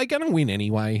playoff. Were they going to win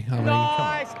anyway? I mean,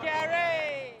 Nice,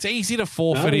 Gary! it's easy to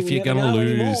forfeit if you're going to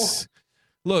lose.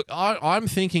 Look, I'm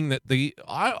thinking that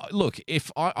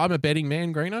if I'm a betting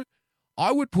man, Greeno,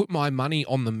 I would put my money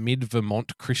on the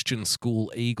Mid-Vermont Christian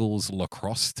School Eagles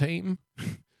lacrosse team.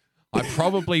 I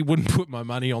probably wouldn't put my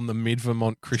money on the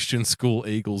Mid-Vermont Christian School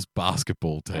Eagles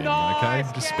basketball team, okay?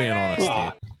 Just being honest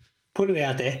here. Putting it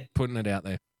out there. Putting it out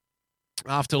there.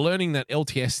 After learning that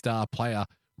LTS star player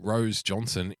Rose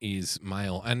Johnson is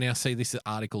male, and now see, this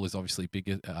article is obviously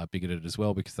bigoted as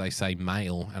well because they say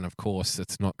male, and of course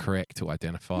it's not correct to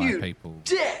identify people.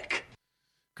 Dick!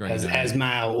 As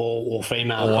male or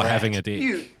female. Or having a dick.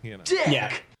 You know. Dick!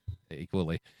 Yeah.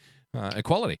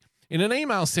 Equality. In an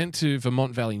email sent to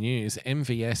Vermont Valley News,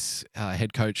 MVS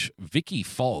head coach Vicky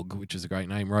Fogg, which is a great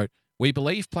name, wrote, "We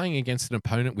believe playing against an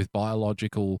opponent with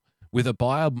a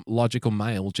biological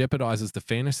male jeopardizes the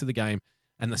fairness of the game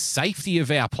and the safety of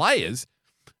our players.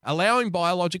 Allowing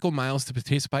biological males to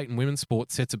participate in women's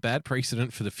sports sets a bad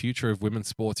precedent for the future of women's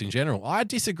sports in general." I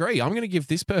disagree. I'm going to give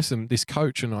this person, this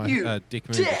coach, and dick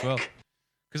move as well.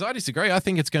 Because I disagree. I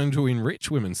think it's going to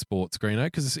enrich women's sports, Greeno.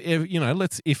 Because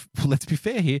let's be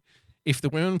fair here. If the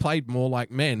women played more like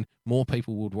men, more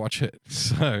people would watch it.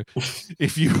 So,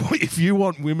 if you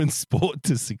want women's sport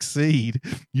to succeed,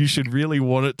 you should really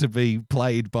want it to be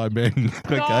played by men.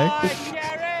 Okay. Nice,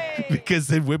 Gary! Because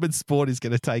then women's sport is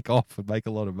going to take off and make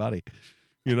a lot of money.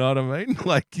 You know what I mean?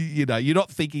 Like, you're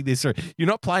not thinking this through. You're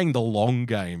not playing the long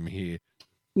game here.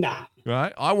 Nah.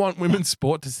 Right? I want women's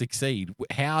sport to succeed.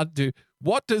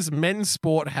 What does men's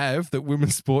sport have that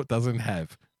women's sport doesn't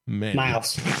have? Men.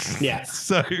 Males. Yeah.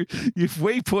 So if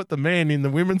we put the men in the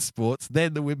women's sports,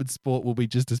 then the women's sport will be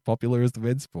just as popular as the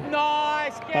men's sport.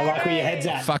 Nice, Gary! I like where your head's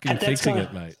at. Fucking fixing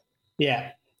it, mate.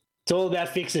 Yeah. It's all about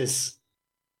fixes.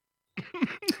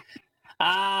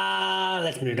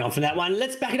 Let's move on from that one.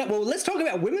 Let's back it up. Well, let's talk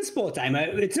about women's sports, Amo.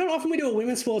 It's not often we do a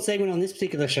women's sports segment on this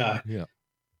particular show. Yeah.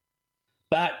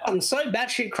 But I'm so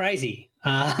batshit crazy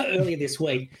earlier this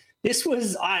week. This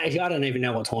was, I don't even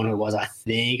know what tournament it was. I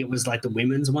think it was like the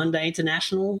women's one-day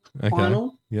international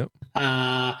final. Yep.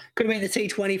 Could have been the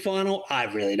T20 final. I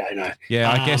really don't know.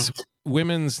 Yeah, I guess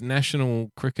women's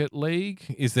national cricket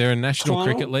league. Is there a national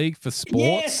cricket league for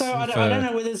sports? Yeah, so I don't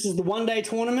know whether this is the one-day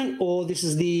tournament or this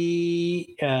is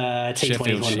the T20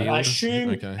 Sheffield tournament. Shield. I assume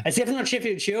it's definitely not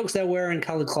Sheffield Shield because they're wearing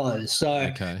coloured clothes. So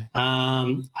I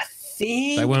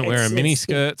think they weren't wearing mini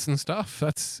skirts and stuff.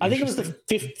 I think it was the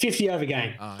 50 over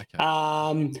game. Oh,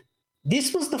 okay.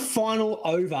 This was the final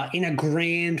over in a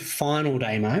grand final,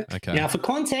 Damo. Okay. Now, for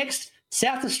context,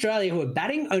 South Australia, who were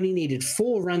batting, only needed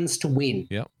 4 runs to win.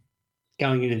 Yep.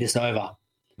 Going into this over.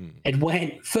 It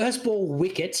went first ball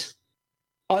wicket.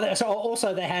 So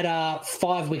also they had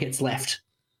 5 wickets left.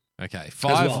 Okay,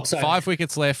 5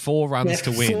 wickets left, 4 runs to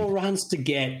win. 4 runs to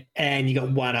get, and you got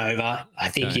 1 over. I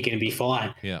think you're going to be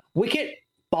fine. Yeah. Wicket,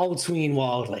 bowled swinging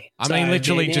wildly. I mean,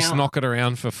 literally just knock it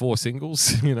around for 4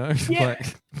 singles, you know? Yeah.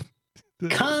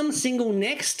 Calm single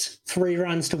next, 3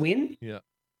 runs to win. Yeah.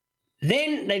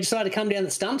 Then they decided to come down the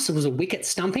stumps. It was a wicket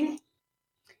stumping.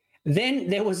 Then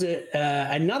there was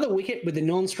another wicket with the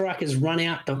non-strikers run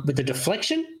out with the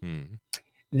deflection.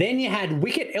 Then you had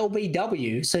wicket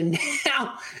LBW. So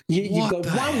now you've got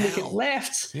 1 wicket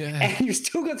left and you've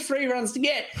still got 3 runs to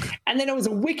get. And then it was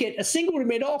a single to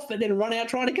mid off, and then a run out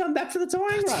trying to come back for the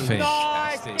tying run.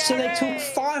 Fantastic. So they took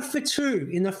 5 for 2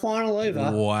 in the final over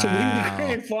to win the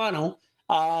grand final.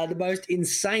 The most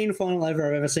insane final over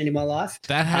I've ever seen in my life.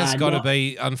 That has got to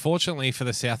be, unfortunately for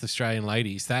the South Australian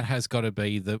ladies, that has got to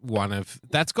be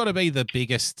that's got to be the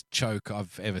biggest choke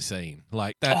I've ever seen.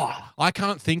 Like that, I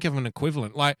can't think of an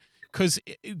equivalent. Like, because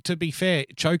to be fair,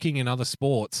 choking in other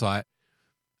sports, like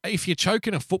if you choke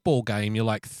in a football game, you're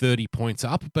like 30 points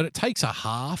up, but it takes a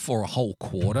half or a whole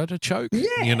quarter to choke.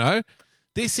 Yeah. You know,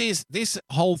 this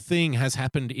whole thing has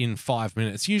happened in 5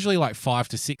 minutes, usually like 5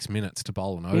 to 6 minutes to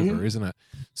bowl an over, isn't it?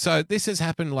 So this has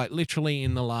happened like literally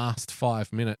in the last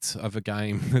 5 minutes of a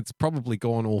game that's probably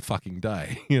gone all fucking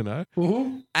day, you know?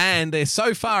 And they're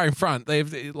so far in front.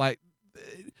 They've like,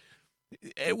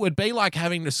 it would be like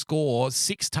having to score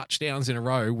 6 touchdowns in a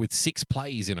row with 6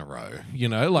 plays in a row, you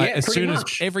know? Like as soon as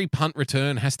every punt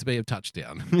return has to be a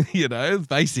touchdown, you know,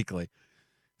 basically.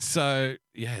 So,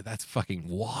 yeah, that's fucking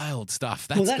wild stuff.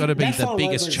 That's got to be the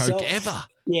biggest choke ever.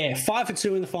 Yeah, 5 for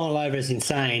 2 in the final over is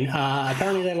insane.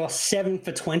 Apparently they lost 7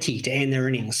 for 20 to end their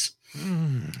innings.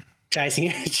 Chasing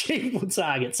an achievable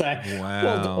target. So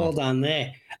well done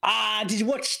there. Did you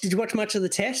watch much of the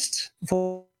test?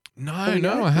 No,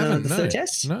 I haven't. The third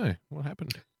test? No. What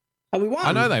happened? Oh, we won.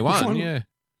 I know they won, yeah.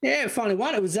 Yeah, we finally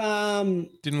won. It was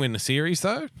didn't win the series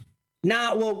though?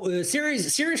 Nah, well,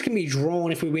 series can be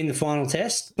drawn if we win the final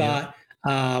test, but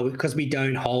because we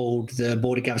don't hold the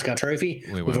Border Gavaskar Trophy,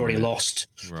 we've already lost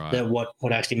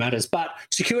what actually matters. But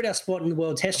secured our spot in the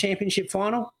World Test Championship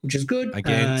final, which is good.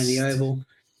 Against the Oval,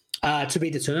 to be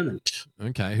determined.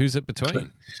 Okay, who's it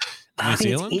between? I New think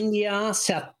Zealand?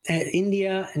 it's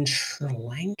India and Sri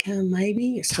Lanka,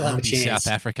 maybe. Still have a chance. South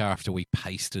Africa after we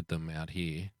pasted them out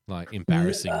here, like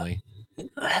embarrassingly.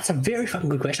 That's a very fucking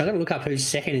good question. I've got to look up who's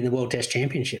second in the World Test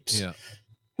Championships. Yeah.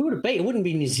 Who would it be? It wouldn't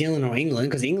be New Zealand or England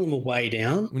because England were way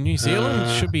down. Well, New Zealand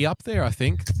should be up there, I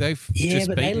think. They've just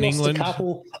but beaten they lost England. a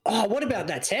couple. Oh, what about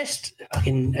that test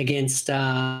against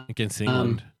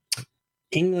England?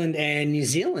 England and New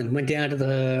Zealand went down to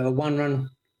the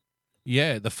 1-run.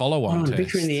 Yeah, the follow-on test.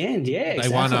 Victory in the end, yeah. They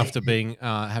won after being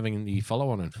having the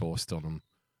follow-on enforced on them.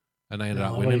 And they ended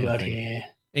up winning, I think.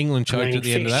 England choked at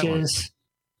the end of that one.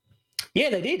 Yeah,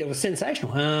 they did. It was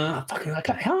sensational.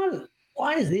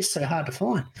 Why is this so hard to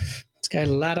find? Let's go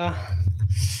to ladder.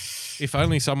 If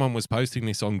only someone was posting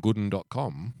this on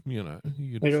gooden.com, you know.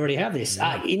 We'd already have this.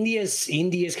 Yeah.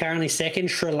 India's currently second.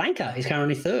 Sri Lanka is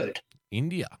currently third.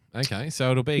 India. Okay,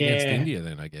 so it'll be against India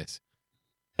then, I guess.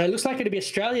 It looks like it'll be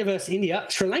Australia versus India.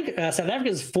 Sri Lanka, South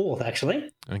Africa's fourth, actually.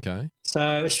 Okay.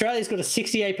 So Australia's got a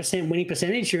 68% winning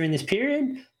percentage during this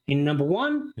period in number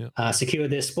one, secured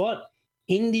their spot.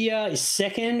 India is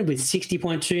second with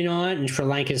 60.29 and Sri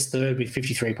Lanka's third with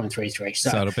 53.33.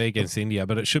 So it'll be against India,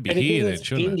 but it should be here then,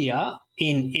 shouldn't India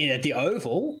in at the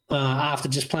Oval after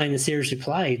just playing the series we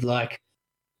played, like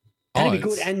that'd be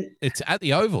good. And it's at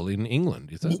the Oval in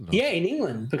England, is it? Yeah, in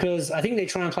England, because I think they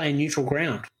try and play a neutral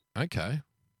ground. Okay.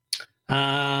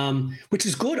 Which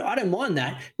is good. I don't mind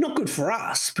that. Not good for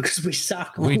us because we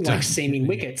suck on like seaming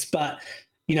wickets, but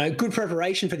you know, good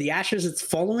preparation for the Ashes. It's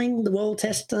following the World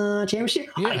Test Championship.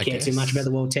 I don't care too much about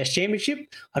the World Test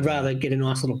Championship. I'd rather get a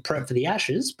nice little prep for the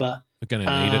Ashes, but we're going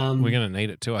to need it. We're going to need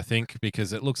it too, I think,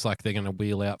 because it looks like they're going to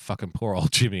wheel out fucking poor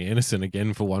old Jimmy Anderson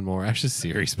again for one more Ashes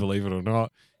series. Believe it or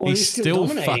not, well, he's still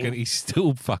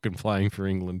fucking playing for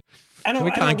England. And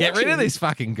we can't get rid of this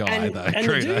fucking guy, though. And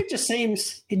the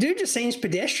dude just seems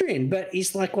pedestrian, but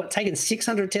he's like taking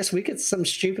 600 Test wickets, something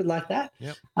stupid like that.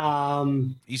 Yep.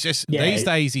 He's just these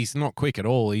days he's not quick at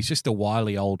all. He's just a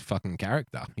wily old fucking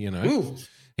character, you know. Ooh.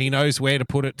 He knows where to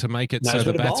put it to make it so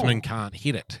the batsman can't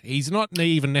hit it. He's not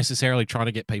even necessarily trying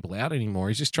to get people out anymore.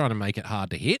 He's just trying to make it hard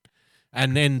to hit,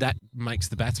 and then that makes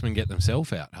the batsman get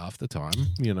themselves out half the time,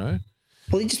 you know.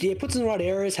 Well, he just puts in the right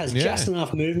areas, has just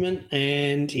enough movement,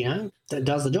 and, you know, that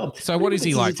does the job. So what is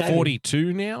he, like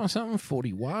 42 now or something?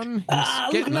 41?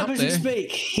 Looking up as we speak.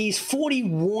 He's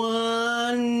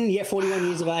 41, 41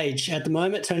 years of age at the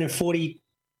moment, turning 40.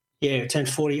 Yeah, turned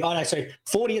 40. Oh, no, so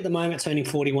 40 at the moment, turning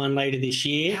 41 later this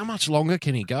year. How much longer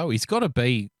can he go? He's got to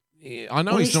be... I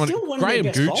know he's not...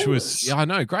 Graham Gooch was... Yeah, I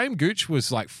know. Graham Gooch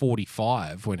was like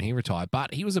 45 when he retired,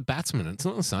 but he was a batsman. It's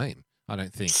not the same. I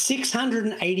don't think.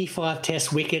 685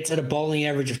 Test wickets at a bowling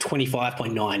average of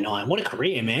 25.99. What a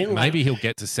career, man. Maybe he'll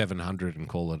get to 700 and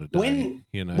call it a day. When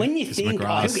you think, he'll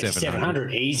get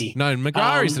 700 easy. No,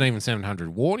 McGrath isn't even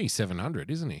 700. Warney's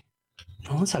 700, isn't he?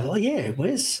 Oh, let's have a look. Yeah,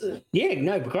 where's... no,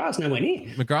 McGrath's nowhere near.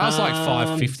 McGrath's like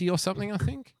 550 or something, I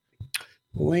think.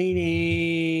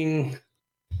 Leading...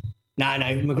 No,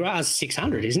 McGrath's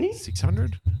 600, isn't he?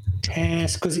 600?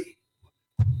 Test, because...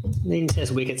 Leading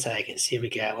Test wicket takers. Here we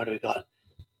go. What do we got?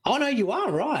 Oh, no, you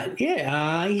are right.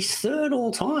 Yeah, he's third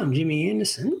all time, Jimmy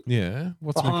Anderson. Yeah.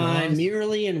 What's behind McGrath's?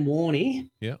 Murley and Warney.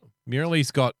 Yeah. Murley's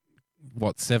got,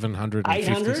 what, 750?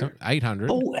 800?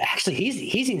 800. Oh, actually,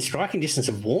 he's in striking distance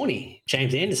of Warney,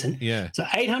 James Anderson. Yeah. So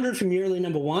 800 for Murley,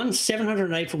 number 1,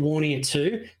 708 for Warney at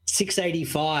 2,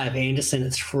 685 Anderson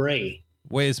at 3.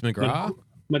 Where's McGrath?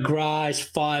 McGrath is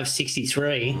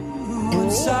 563.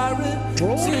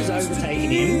 Broad has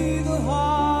overtaken him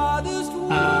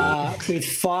with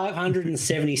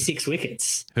 576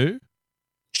 wickets. Who?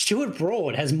 Stuart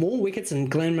Broad has more wickets than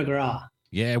Glenn McGrath.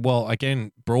 Yeah, well,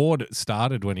 again, Broad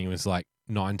started when he was like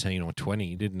 19 or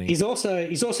 20, didn't he? He's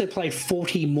also played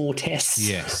 40 more tests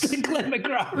than Glenn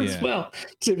McGrath as well,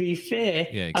 to be fair.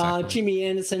 Yeah, exactly. Jimmy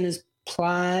Anderson has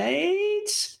played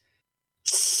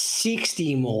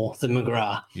 60 more than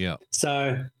McGrath. Yeah.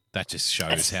 So that just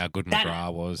shows how good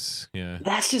McGrath was. Yeah.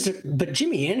 But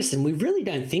Jimmy Anderson, we really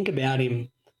don't think about him.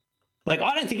 Like,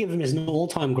 I don't think of him as an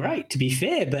all-time great, to be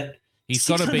fair, but he's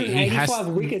got to be. He has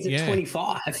wickets at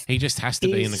 25. He just has to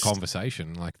be in the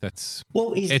conversation. Like that's.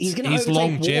 Well, he's going to his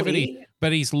longevity, Warney.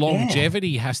 but his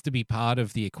longevity has to be part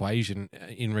of the equation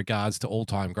in regards to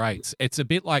all-time greats. It's a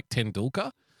bit like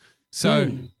Tendulkar.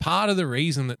 So part of the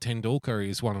reason that Tendulkar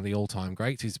is one of the all-time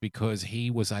greats is because he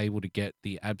was able to get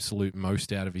the absolute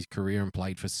most out of his career and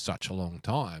played for such a long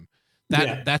time.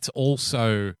 That's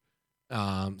also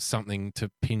something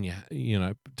to pin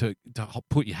to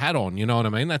put your hat on. You know what I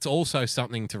mean? That's also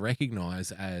something to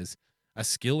recognize as a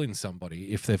skill in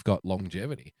somebody if they've got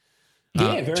longevity.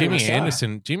 Yeah, very Jimmy much so.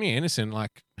 Anderson,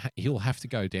 like he'll have to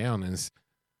go down as.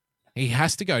 He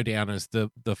has to go down as the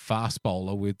fast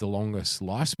bowler with the longest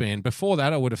lifespan. Before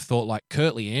that, I would have thought like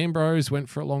Curtly Ambrose went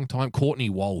for a long time. Courtney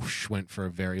Walsh went for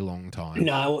a very long time.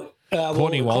 No.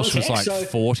 Courtney Walsh was like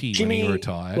 40 when he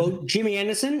retired. Well, Jimmy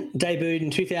Anderson debuted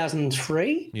in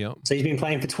 2003. Yep. So he's been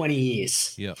playing for 20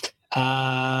 years. Yep.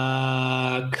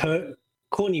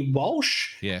 Courtney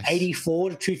Walsh, 84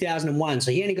 to 2001.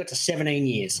 So he only got to 17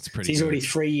 years. That's pretty so he's good. already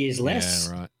 3 years less.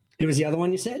 Yeah, right. Who was the other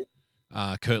one you said?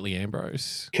 Curtly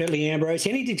Ambrose. Curtly Ambrose. He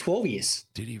only did 12 years.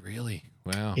 Did he really?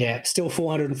 Wow. Yeah, still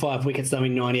 405 wickets though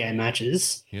in 98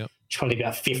 matches. Yep. It's probably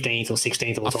about 15th or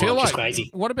 16th all the I time, feel which like, is crazy.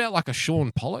 What about like a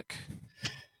Sean Pollock?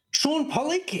 Sean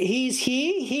Pollock, he's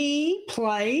here. He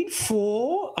played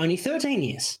for only 13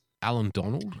 years. Alan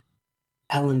Donald?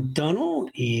 Alan Donald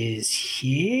is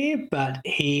here, but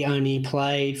he only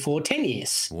played for 10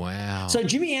 years. Wow. So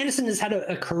Jimmy Anderson has had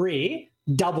a career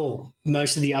double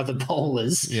most of the other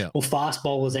bowlers, or fast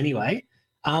bowlers anyway.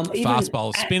 Fast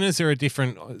bowlers. Spinners are a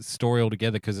different story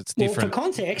altogether because it's different. For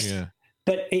context,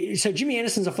 so Jimmy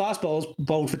Anderson's a fast bowler,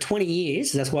 bowled for 20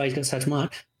 years. That's why he's got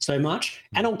so much.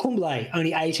 Anil Kumble,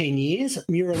 only 18 years.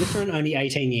 Muralitharan, only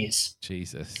 18 years.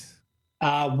 Jesus.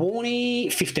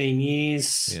 Warney, 15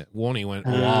 years. Yeah, Warney went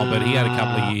a while, but he had a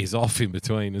couple of years off in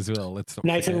between as well.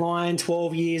 Nathan Lyon,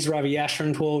 12 years. Ravi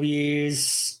Ashram, 12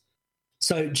 years.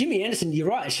 So Jimmy Anderson, you're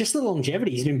right. It's just the longevity.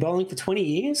 He's been bowling for 20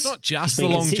 years. It's not just the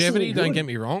longevity. Don't get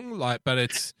me wrong. But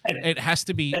it has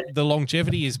to be. The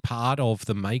longevity is part of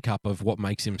the makeup of what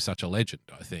makes him such a legend.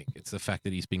 I think it's the fact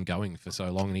that he's been going for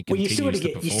so long and he continues to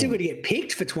perform. You still got to get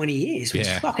picked for 20 years, which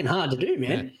is fucking hard to do,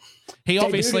 man. Yeah. He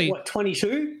obviously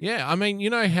 22. Yeah, I mean, you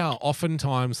know how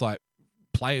oftentimes like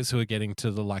players who are getting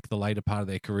to the later part of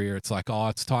their career, it's like, oh,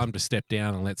 it's time to step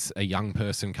down and let a young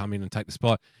person come in and take the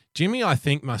spot. Jimmy, I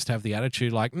think, must have the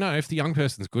attitude like, no, if the young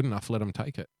person's good enough, let him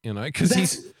take it,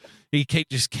 because he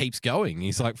just keeps going.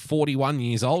 He's like 41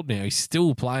 years old now. He's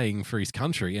still playing for his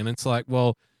country. And it's like,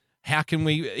 well, how can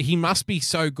he must be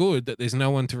so good that there's no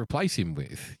one to replace him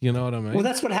with. You know what I mean? Well,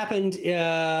 that's what happened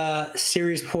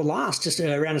series before last, just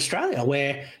around Australia,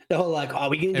 where they were like, oh,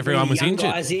 we're going to bring the young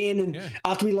guys in. And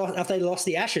after they lost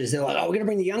the Ashes, they're like, oh, we're going to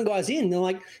bring the young guys in. And they're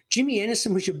like, Jimmy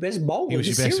Anderson was your best bowler. He was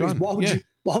your best one.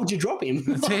 Why would you drop him?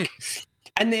 That's it.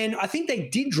 And then I think they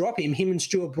did drop him and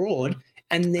Stuart Broad.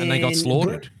 And then they got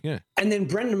slaughtered. And then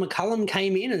Brendan McCullum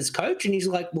came in as coach and he's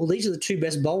like, well, these are the two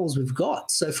best bowlers we've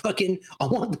got. So I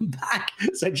want them back.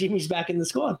 So Jimmy's back in the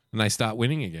squad. And they start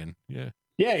winning again. Yeah.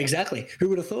 Yeah, exactly. Who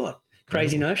would have thought?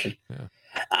 Crazy notion.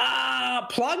 Yeah.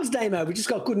 Plugs, Damo. We just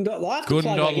got Gooden.live.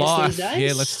 Gooden.live.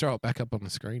 Yeah, let's throw it back up on the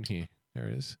screen here. There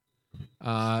it is.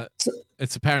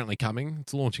 It's apparently coming.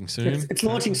 It's launching soon. It's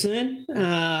launching soon.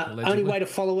 Only way to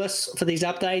follow us for these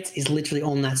updates is literally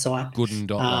on that site.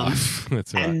 Gooden.live.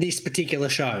 That's right. And this particular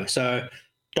show. So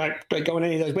don't go on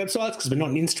any of those websites because we're not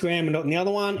on Instagram and not on the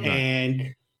other one. No.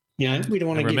 And, we don't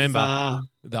want to remember,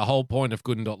 the whole point of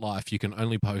Gooden.life, you can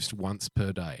only post once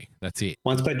per day. That's it.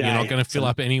 Once per day. You're not going to fill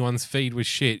up anyone's feed with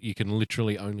shit. You can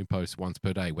literally only post once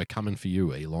per day. We're coming for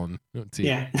you, Elon. That's it.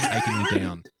 Yeah. Taking you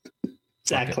down.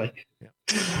 Exactly. Okay. Yeah.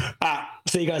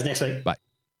 See you guys next week. Bye.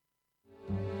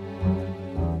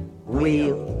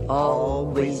 We'll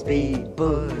always be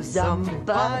bosom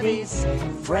buddies,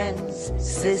 friends,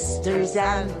 sisters,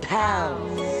 and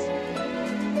pals.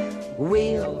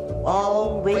 We'll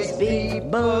always be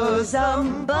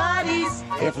bosom buddies.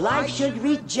 If life should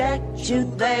reject you,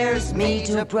 there's me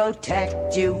to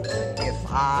protect you.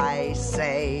 If I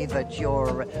say that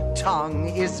your tongue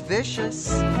is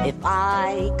vicious, if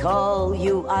I call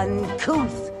you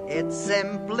uncouth, it's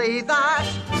simply that.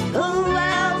 Ooh,